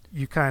 just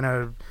you kind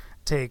of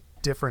take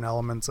different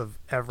elements of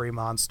every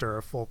monster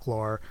or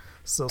folklore.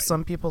 So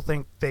some people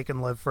think they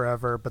can live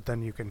forever, but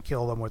then you can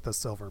kill them with a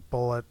silver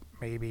bullet,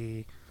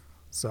 maybe.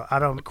 So I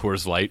don't.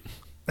 Coors Light.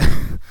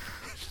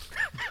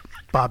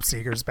 Bob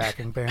Seger's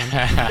backing band.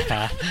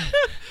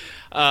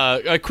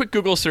 A quick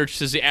Google search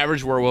says the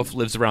average werewolf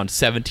lives around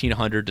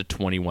 1,700 to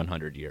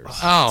 2,100 years.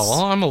 Oh,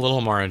 well, I'm a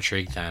little more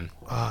intrigued then.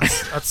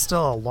 That's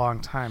still a long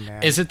time,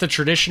 man. Is it the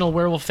traditional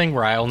werewolf thing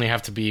where I only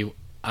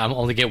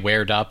get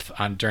wared up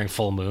during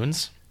full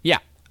moons? Yeah.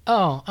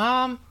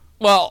 Oh,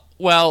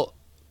 Well.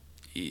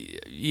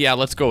 Yeah,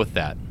 let's go with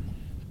that.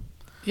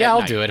 Yeah,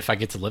 I'll do it if I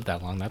get to live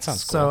that long. That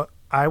sounds cool. So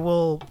I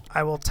will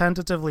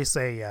tentatively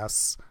say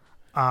yes.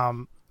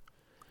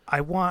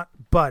 I want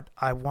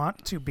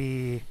to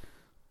be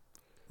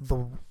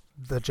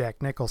the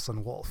Jack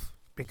Nicholson wolf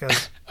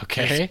because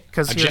okay.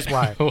 Because here's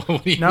why.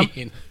 What do you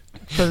mean?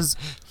 Because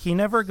he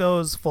never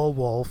goes full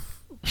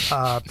wolf.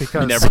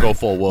 Because never go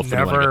full wolf when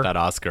you want to get that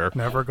Oscar.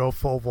 Never go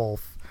full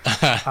wolf.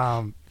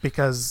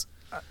 Because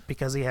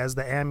he has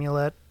the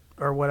amulet.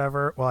 Or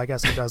whatever. Well, I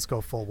guess he does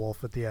go full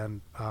wolf at the end.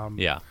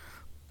 Yeah.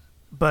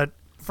 But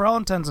for all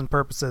intents and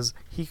purposes,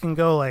 he can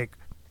go like,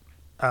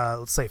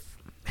 let's say,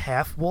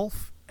 half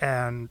wolf,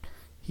 and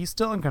he's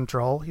still in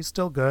control. He's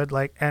still good.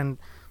 Like, and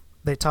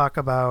they talk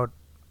about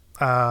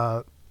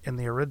in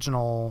the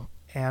original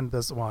and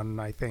this one,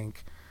 I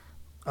think,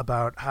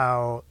 about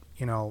how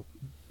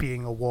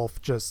being a wolf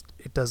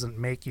it doesn't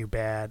make you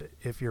bad.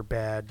 If you're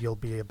bad, you'll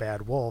be a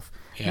bad wolf.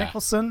 Yeah.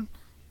 Nicholson.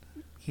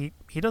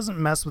 He doesn't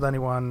mess with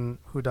anyone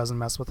who doesn't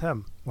mess with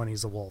him when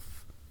he's a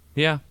wolf.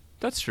 Yeah,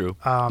 that's true.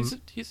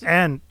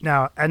 And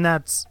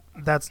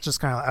that's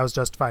just kind of I was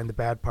justifying the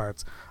bad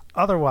parts.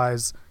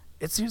 Otherwise,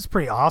 it seems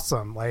pretty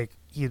awesome. Like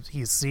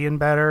he's seeing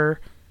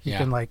better. He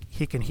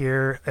can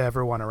hear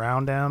everyone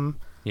around him.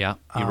 Yeah,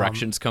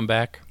 erections come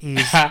back.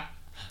 He's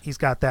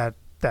got that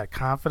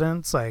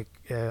confidence. Like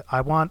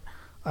I want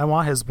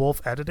his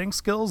wolf editing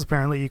skills.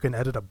 Apparently, you can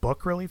edit a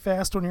book really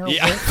fast when you're a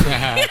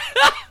wolf.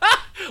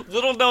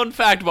 Little known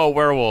fact about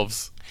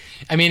werewolves.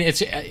 I mean,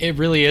 it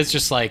really is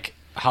just like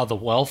how the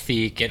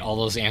wealthy get all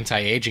those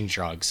anti-aging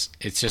drugs.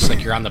 It's just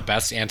like you're on the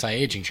best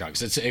anti-aging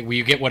drugs.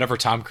 You get whatever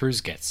Tom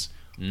Cruise gets.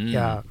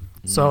 Yeah.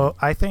 So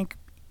I think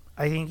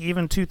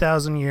even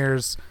 2,000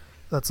 years,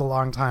 that's a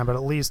long time, but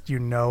at least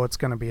it's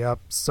going to be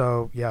up.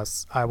 So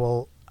yes, I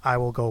will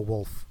go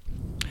wolf.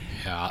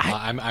 Yeah,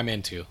 I'm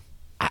into.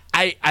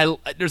 I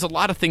there's a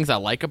lot of things I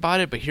like about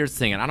it, but here's the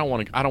thing, and I don't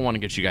want to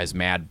get you guys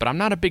mad, but I'm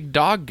not a big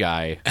dog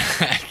guy.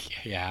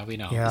 Yeah, we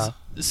know. Yeah.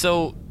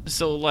 So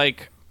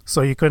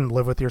you couldn't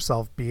live with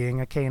yourself being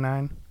a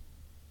canine?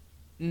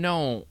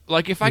 No.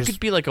 Like if I could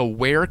be like a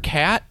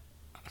werecat,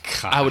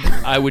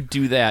 I would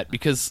do that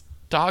because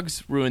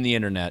dogs ruin the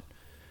internet.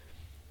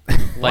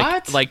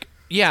 What? Like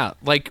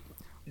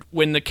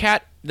when the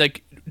cat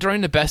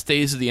during the best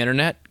days of the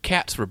internet,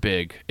 cats were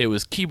big. It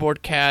was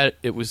keyboard cat,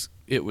 it was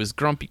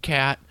grumpy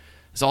cat.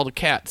 It's all the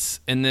cats,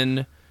 and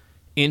then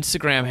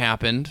Instagram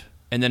happened,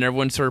 and then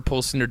everyone started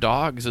posting their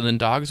dogs, and then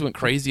dogs went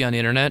crazy on the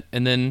internet,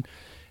 and then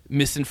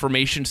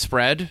misinformation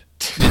spread,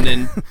 and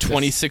then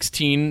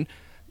 2016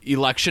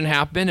 election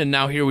happened, and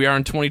now here we are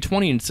in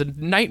 2020, and it's a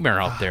nightmare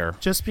out there.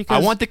 Just because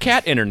I want the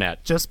cat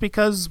internet. Just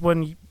because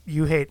when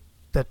you hate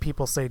that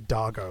people say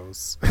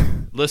doggos.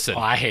 Listen.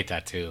 I hate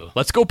that too.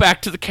 Let's go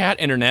back to the cat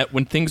internet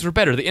when things were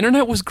better. The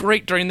internet was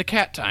great during the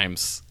cat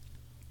times.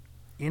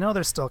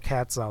 There's still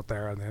cats out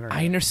there on the internet.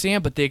 I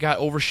understand, but they got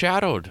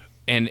overshadowed.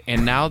 And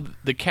now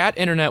the cat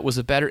internet was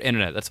a better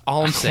internet. That's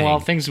all I'm saying. Well,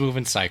 things move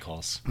in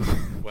cycles.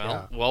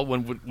 Well,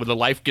 when the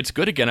life gets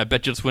good again, I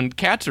bet you it's when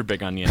cats are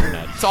big on the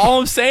internet. That's all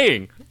I'm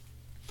saying.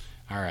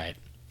 All right.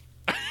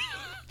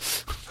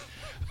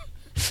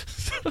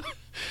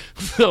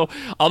 So,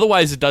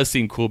 otherwise, it does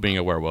seem cool being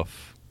a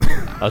werewolf,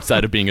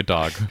 outside of being a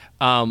dog.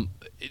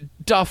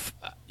 Duff,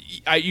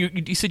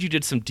 you said you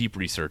did some deep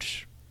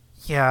research.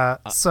 Yeah,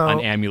 so on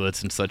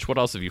amulets and such. What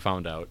else have you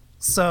found out?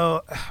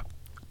 So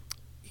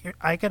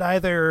I could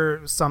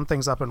either sum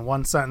things up in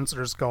one sentence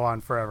or just go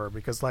on forever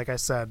because, like I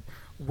said,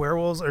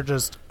 werewolves are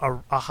just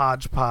a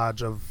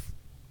hodgepodge of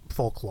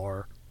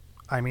folklore.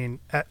 I mean,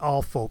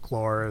 all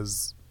folklore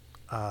is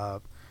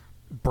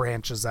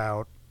branches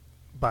out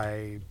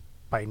by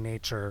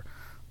nature.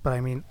 But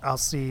I mean, I'll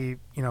see,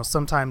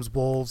 sometimes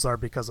wolves are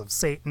because of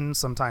Satan,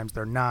 sometimes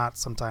they're not,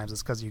 sometimes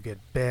it's because you get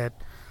bit.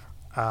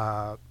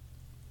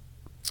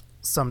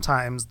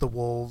 Sometimes the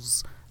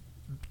wolves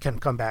can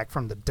come back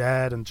from the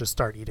dead and just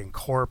start eating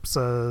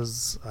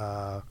corpses.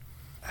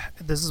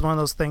 This is one of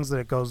those things that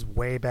it goes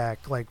way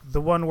back. Like,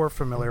 the one we're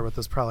familiar with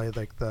is probably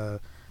like the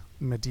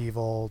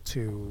medieval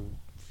to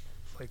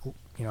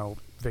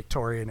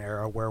Victorian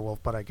era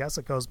werewolf, but I guess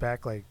it goes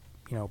back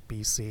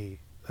BC,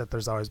 that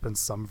there's always been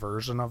some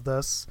version of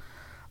this.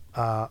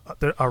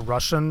 A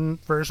Russian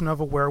version of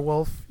a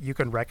werewolf, you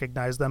can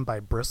recognize them by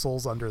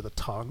bristles under the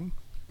tongue.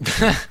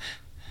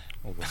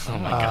 Oh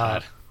my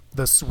God.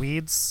 The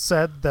Swedes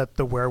said that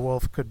the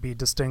werewolf could be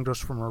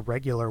distinguished from a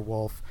regular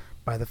wolf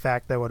by the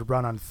fact that it would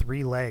run on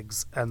 3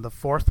 legs, and the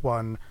 4th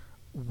one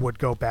would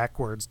go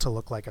backwards to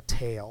look like a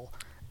tail.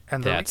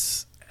 And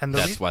that's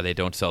why they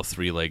don't sell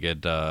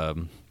 3-legged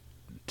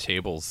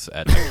tables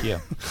at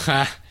IKEA.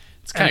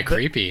 It's kind of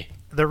creepy.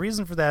 The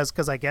reason for that is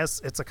because I guess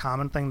it's a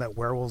common thing that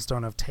werewolves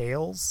don't have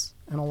tails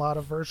in a lot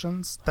of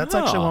versions. That's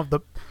actually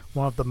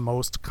one of the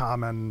most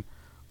common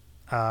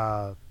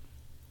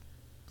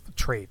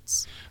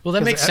traits. Well,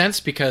 that makes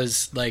sense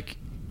because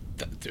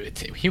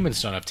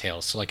humans don't have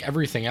tails, so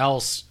everything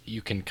else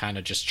you can kind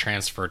of just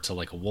transfer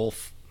to a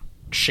wolf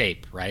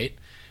shape, right?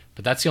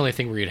 But that's the only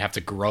thing where you'd have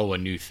to grow a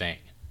new thing.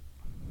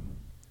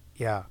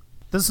 Yeah,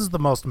 this is the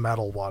most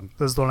metal one.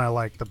 This is the one I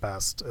like the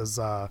best. Is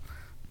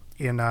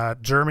in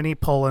Germany,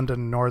 Poland,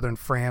 and northern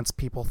France,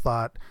 people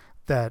thought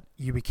that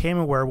you became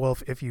a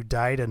werewolf if you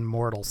died in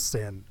mortal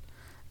sin,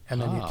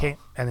 and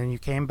then you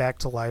came back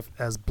to life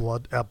as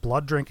a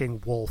blood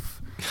drinking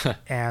wolf,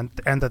 and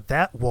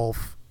that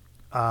wolf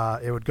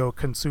it would go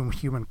consume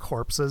human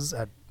corpses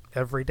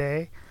every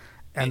day.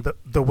 And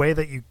the way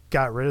that you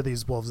got rid of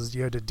these wolves is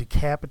you had to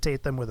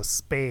decapitate them with a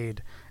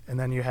spade, and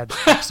then you had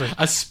to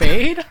a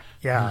spade?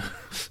 Yeah.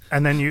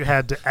 And then you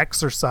had to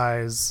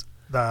exorcise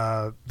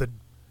the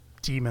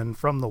demon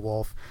from the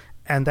wolf,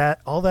 and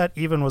that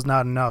even was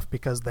not enough,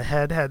 because the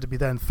head had to be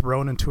then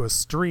thrown into a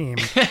stream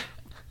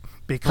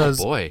because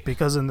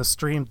in the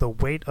stream the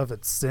weight of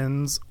its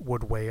sins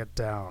would weigh it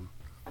down.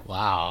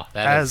 Wow,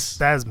 that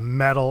is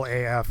metal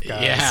AF,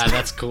 guys. Yeah,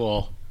 that's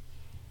cool.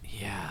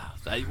 Yeah.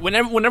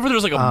 Whenever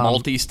there's a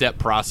multi-step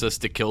process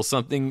to kill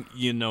something,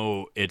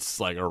 it's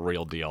a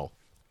real deal.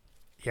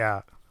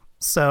 Yeah.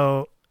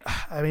 So,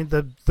 I mean,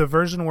 the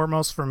version we're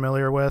most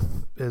familiar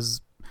with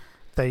is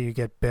that you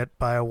get bit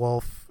by a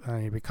wolf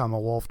and you become a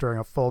wolf during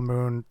a full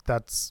moon.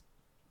 That's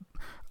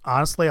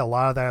honestly, a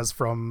lot of that is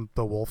from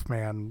the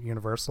Wolfman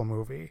Universal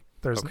movie.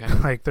 There's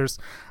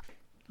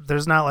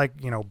there's not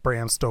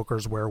Bram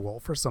Stoker's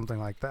werewolf or something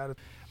like that.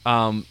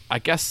 I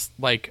guess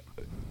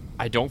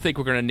I don't think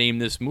we're going to name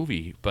this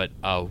movie, but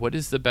what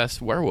is the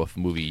best werewolf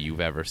movie you've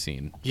ever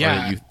seen?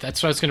 Yeah,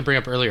 that's what I was going to bring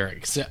up earlier.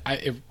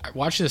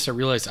 Watching this, I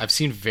realized I've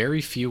seen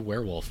very few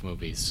werewolf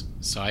movies,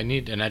 so I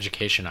need an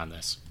education on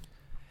this.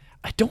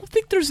 I don't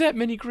think there's that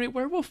many great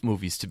werewolf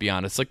movies, to be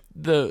honest.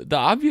 The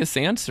obvious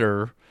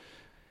answer,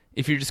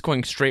 if you're just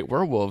going straight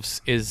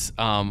werewolves, is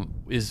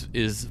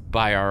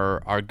by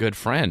our good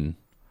friend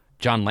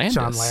John Landis.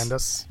 John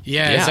Landis.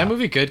 Yeah, is that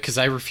movie good? Because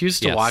I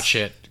refused to watch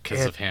it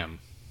because of him.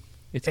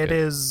 It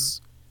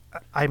is.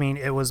 I mean,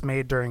 it was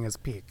made during his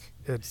peak.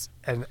 It's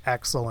an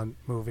excellent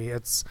movie.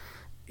 It's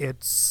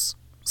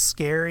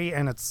scary,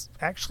 and it's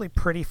actually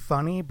pretty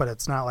funny, but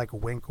it's not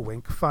wink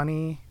wink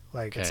funny.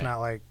 It's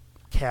not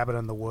Cabin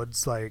in the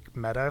Woods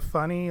meta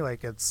funny.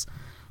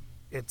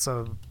 It's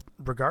a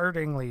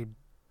regardingly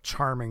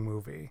charming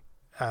movie.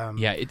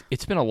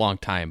 It's been a long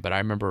time, but I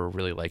remember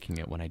really liking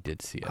it when I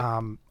did see it.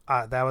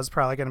 That was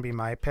probably going to be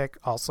my pick,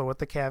 also with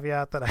the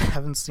caveat that I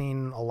haven't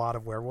seen a lot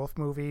of werewolf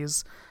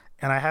movies.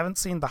 And I haven't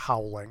seen The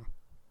Howling.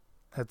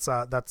 That's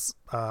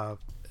a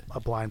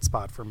blind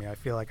spot for me. I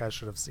feel like I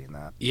should have seen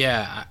that.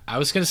 Yeah, I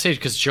was going to say,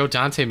 because Joe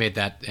Dante made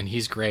that, and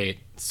he's great.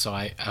 So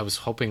I was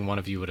hoping one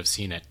of you would have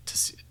seen it,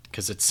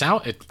 because it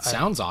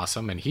sounds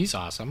awesome, and he's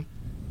awesome.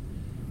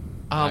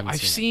 I've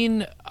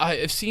seen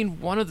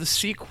one of the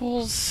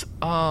sequels.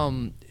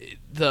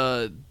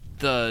 The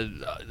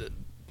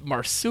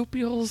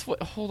marsupials.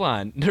 Hold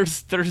on.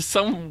 There's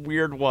some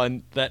weird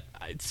one that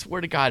I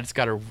swear to God it's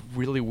got a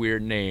really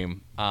weird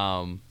name.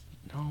 No,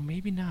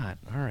 maybe not.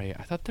 All right.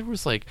 I thought there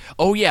was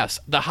oh yes,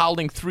 The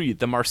Howling 3,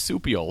 The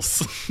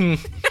Marsupials.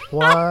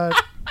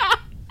 What?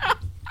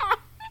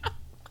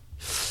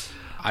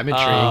 I'm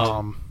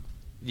intrigued.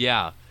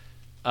 Yeah.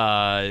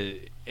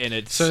 And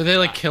it's so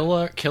they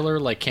killer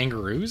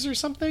kangaroos or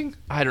something?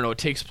 I don't know. It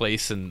takes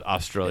place in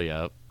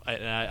Australia.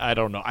 I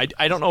don't know.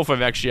 I don't know if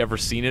I've actually ever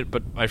seen it,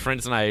 but my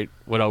friends and I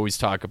would always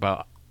talk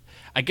about.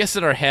 I guess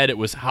in our head it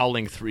was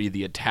Howling 3,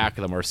 The Attack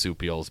of the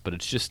Marsupials, but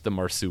it's just the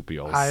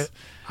marsupials.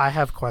 I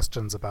have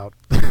questions about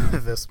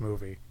this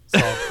movie,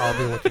 so I'll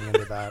be looking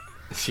into that.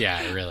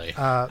 Yeah, really.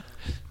 I'll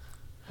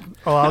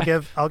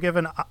give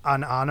an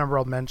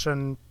honorable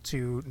mention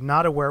to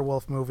not a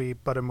werewolf movie,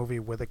 but a movie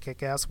with a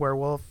kick-ass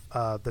werewolf,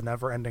 The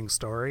Never-Ending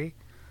Story.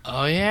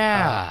 Oh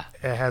yeah.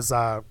 It has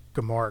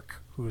Gamork,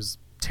 who's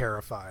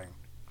terrifying.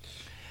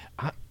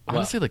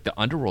 honestly, like the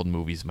Underworld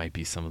movies might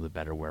be some of the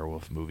better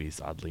werewolf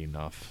movies. Oddly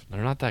enough,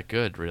 they're not that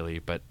good, really.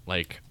 But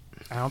like,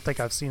 I don't think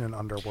I've seen an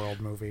Underworld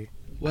movie.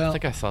 Well, I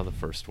think I saw the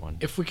first one.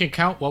 If we can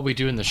count What We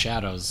Do in the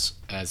Shadows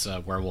as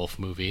a werewolf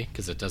movie,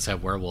 because it does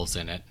have werewolves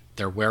in it,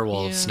 they're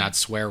werewolves, not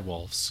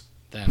swearwolves.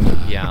 Then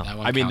that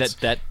one counts.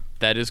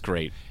 that is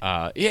great.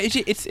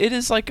 It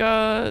is like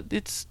there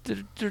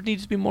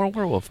needs to be more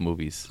werewolf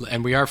movies.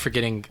 And we are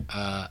forgetting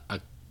a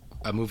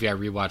movie I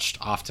rewatched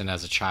often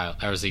as a child,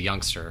 or as a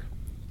youngster,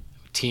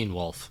 Teen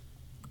Wolf.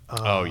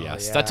 Oh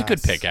yes, that's a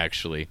good pick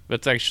actually.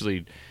 That's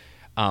actually.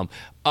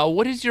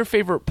 What is your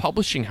favorite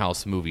publishing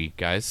house movie,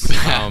 guys? Do you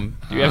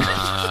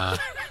have?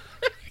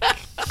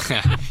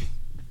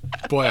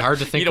 Boy, hard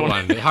to think of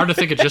one. Hard to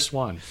think of just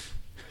one.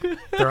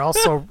 They're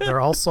also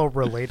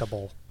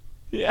relatable.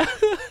 Yeah.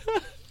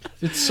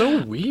 It's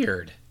so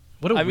weird.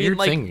 What a weird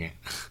thing.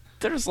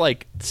 There's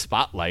like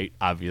Spotlight,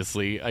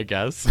 obviously, I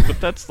guess,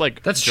 but that's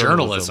like that's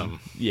journalism.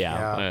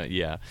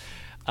 Yeah.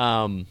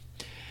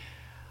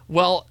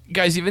 Well,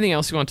 guys, anything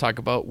else you want to talk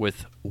about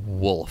with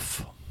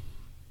Wolf?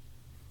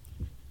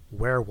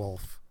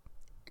 Werewolf.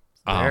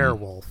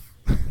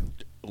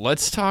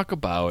 Let's talk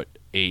about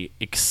a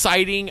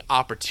exciting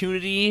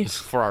opportunity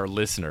for our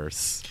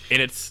listeners,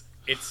 and it's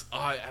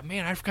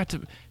man, I forgot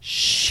to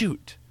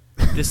shoot.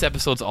 This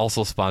episode's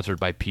also sponsored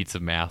by Pizza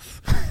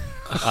Math,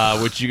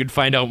 which you can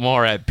find out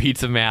more at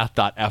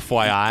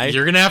pizzamath.fyi.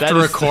 You're gonna have to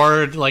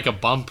record like a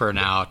bumper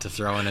now to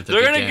throw in at the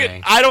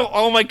beginning.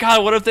 Oh my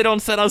god! What if they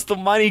don't send us the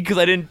money because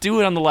I didn't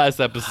do it on the last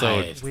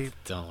episode? We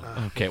don't.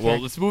 Okay, well,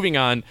 let's moving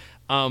on.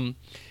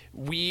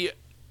 We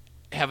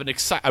have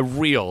a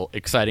real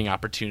exciting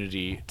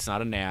opportunity. It's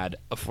not an ad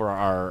for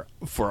our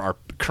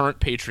current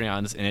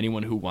Patreons and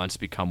anyone who wants to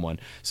become one.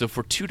 So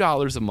for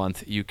 $2 a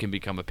month, you can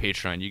become a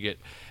Patreon. You get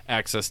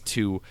access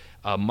to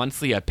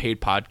monthly a paid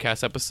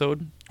podcast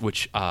episode,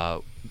 which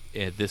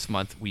this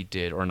month we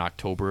did, or in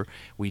October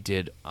we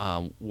did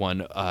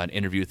an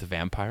interview with a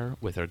vampire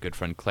with our good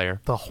friend Claire.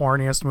 The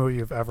horniest movie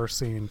you've ever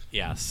seen.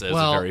 Yes, it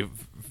was a very,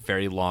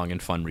 very long and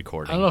fun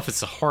recording. I don't know if it's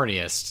the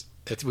horniest.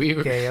 It's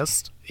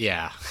gayest.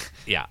 Yeah.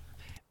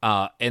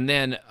 And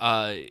then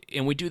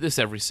and we do this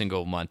every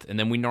single month, and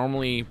then we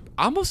normally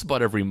almost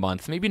about every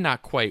month, maybe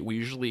not quite, we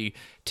usually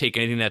take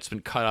anything that's been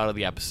cut out of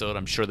the episode.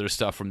 I'm sure there's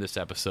stuff from this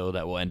episode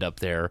that will end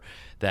up there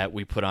that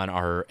we put on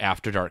our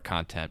After Dark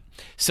content.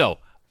 So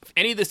if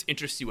any of this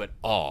interests you at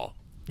all,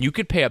 you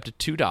could pay up to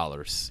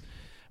 $2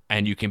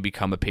 and you can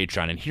become a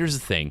Patreon. And here's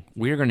the thing,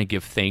 we're going to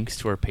give thanks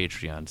to our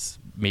Patreons.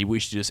 Maybe we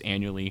should do this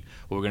annually.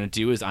 What we're going to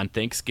do is on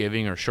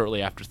Thanksgiving or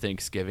shortly after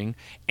Thanksgiving,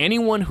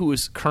 anyone who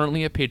is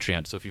currently a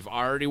Patreon, so if you've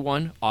already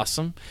won,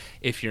 awesome.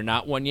 If you're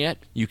not one yet,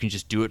 you can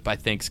just do it by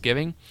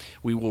Thanksgiving.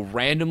 We will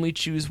randomly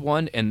choose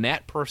one, and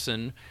that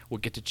person will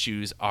get to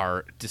choose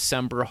our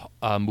December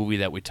movie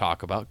that we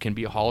talk about. It can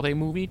be a holiday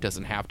movie,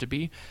 doesn't have to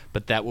be,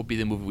 but that will be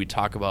the movie we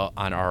talk about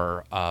on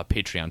our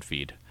Patreon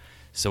feed.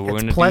 So we're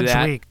going to do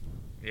that. Week.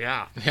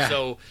 Yeah.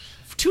 So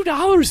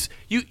 $2,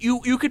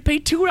 you could pay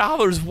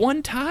 $2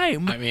 one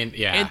time. I mean,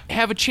 yeah, and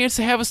have a chance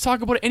to have us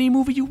talk about any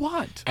movie you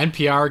want.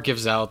 NPR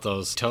gives out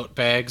those tote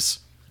bags.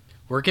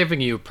 We're giving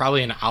you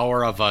probably an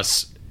hour of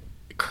us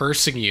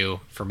cursing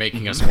you for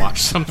making us watch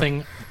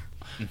something.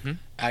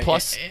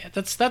 Plus,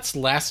 that's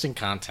lasting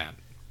content.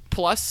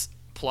 Plus,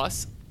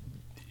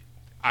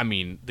 I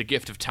mean, the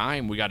gift of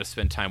time. We got to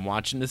spend time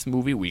watching this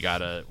movie. We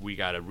gotta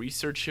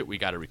research it. We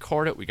gotta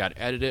record it. We gotta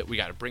edit it. We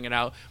gotta bring it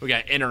out. We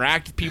gotta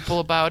interact with people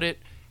about it.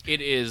 It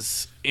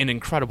is an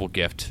incredible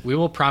gift. We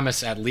will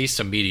promise at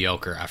least a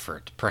mediocre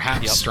effort,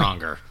 perhaps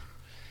stronger.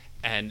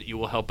 And you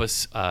will help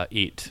us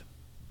eat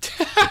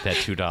with that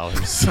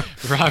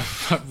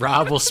 $2.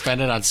 Rob will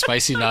spend it on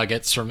spicy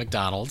nuggets from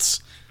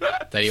McDonald's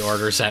that he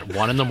orders at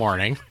 1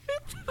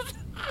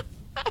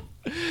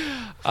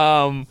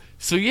 a.m.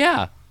 So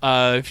yeah,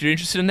 if you're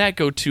interested in that,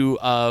 go to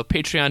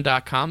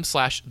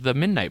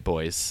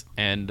patreon.com/themidnightboys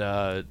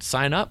and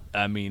sign up.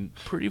 I mean,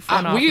 pretty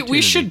fun opportunity.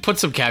 We should put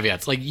some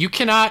caveats. Like, you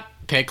cannot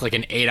pick like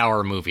an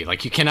 8-hour movie.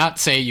 Like, you cannot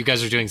say you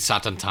guys are doing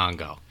Satan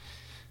Tango.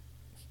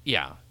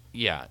 Yeah.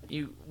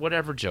 You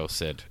whatever Joe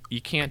said. You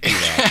can't do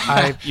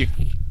that.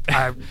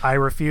 I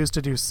refuse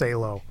to do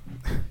Salo.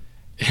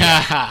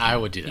 I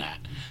would do that.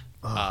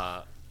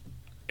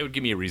 It would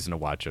give me a reason to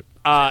watch it.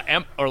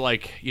 Or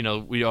like,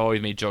 we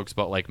always made jokes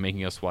about like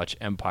making us watch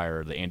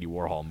Empire, the Andy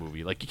Warhol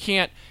movie. Like, you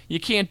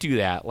can't do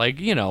that. Like,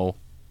 be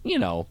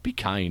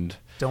kind.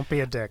 Don't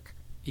be a dick.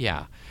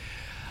 Yeah.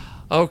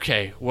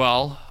 Okay.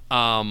 Well,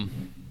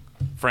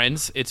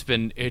 friends, it's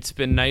been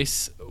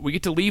nice. We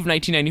get to leave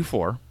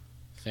 1994.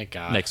 Thank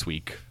God. Next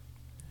week.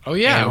 Oh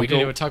yeah, we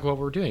didn't even talk about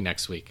what we're doing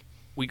next week.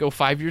 We go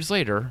 5 years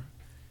later,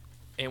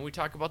 and we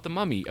talk about The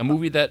Mummy, a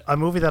movie that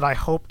I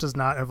hope does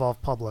not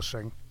involve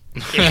publishing.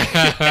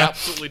 It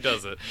absolutely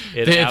does it.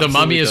 The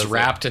Mummy is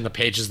wrapped in the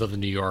pages of the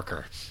New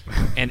Yorker,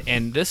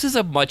 and this is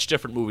a much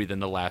different movie than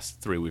the last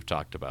three we've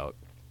talked about.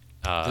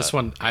 This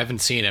one, I haven't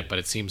seen it, but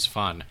it seems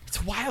fun.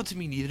 It's wild to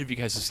me. Neither of you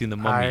guys have seen The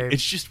Mummy.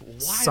 It's just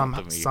wild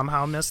to me.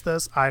 Somehow missed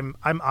this. I'm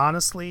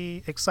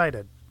honestly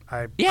excited.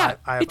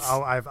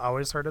 I've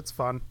always heard it's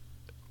fun.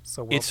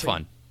 So it's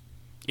fun.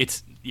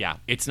 It's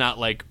not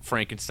like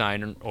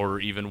Frankenstein or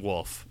even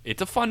Wolf.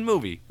 It's a fun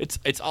movie.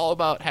 It's all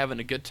about having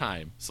a good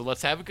time. So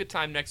let's have a good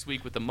time next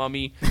week with The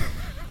Mummy.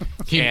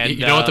 You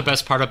know what the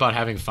best part about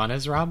having fun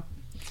is, Rob?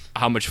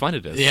 How much fun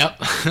it is. Yep.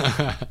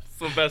 It's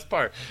the best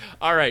part.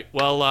 All right.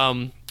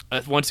 Well,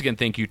 once again,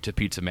 thank you to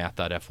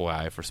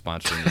PizzaMath.fyi for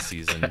sponsoring this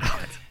season.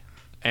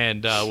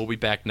 And we'll be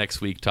back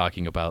next week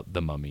talking about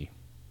The Mummy.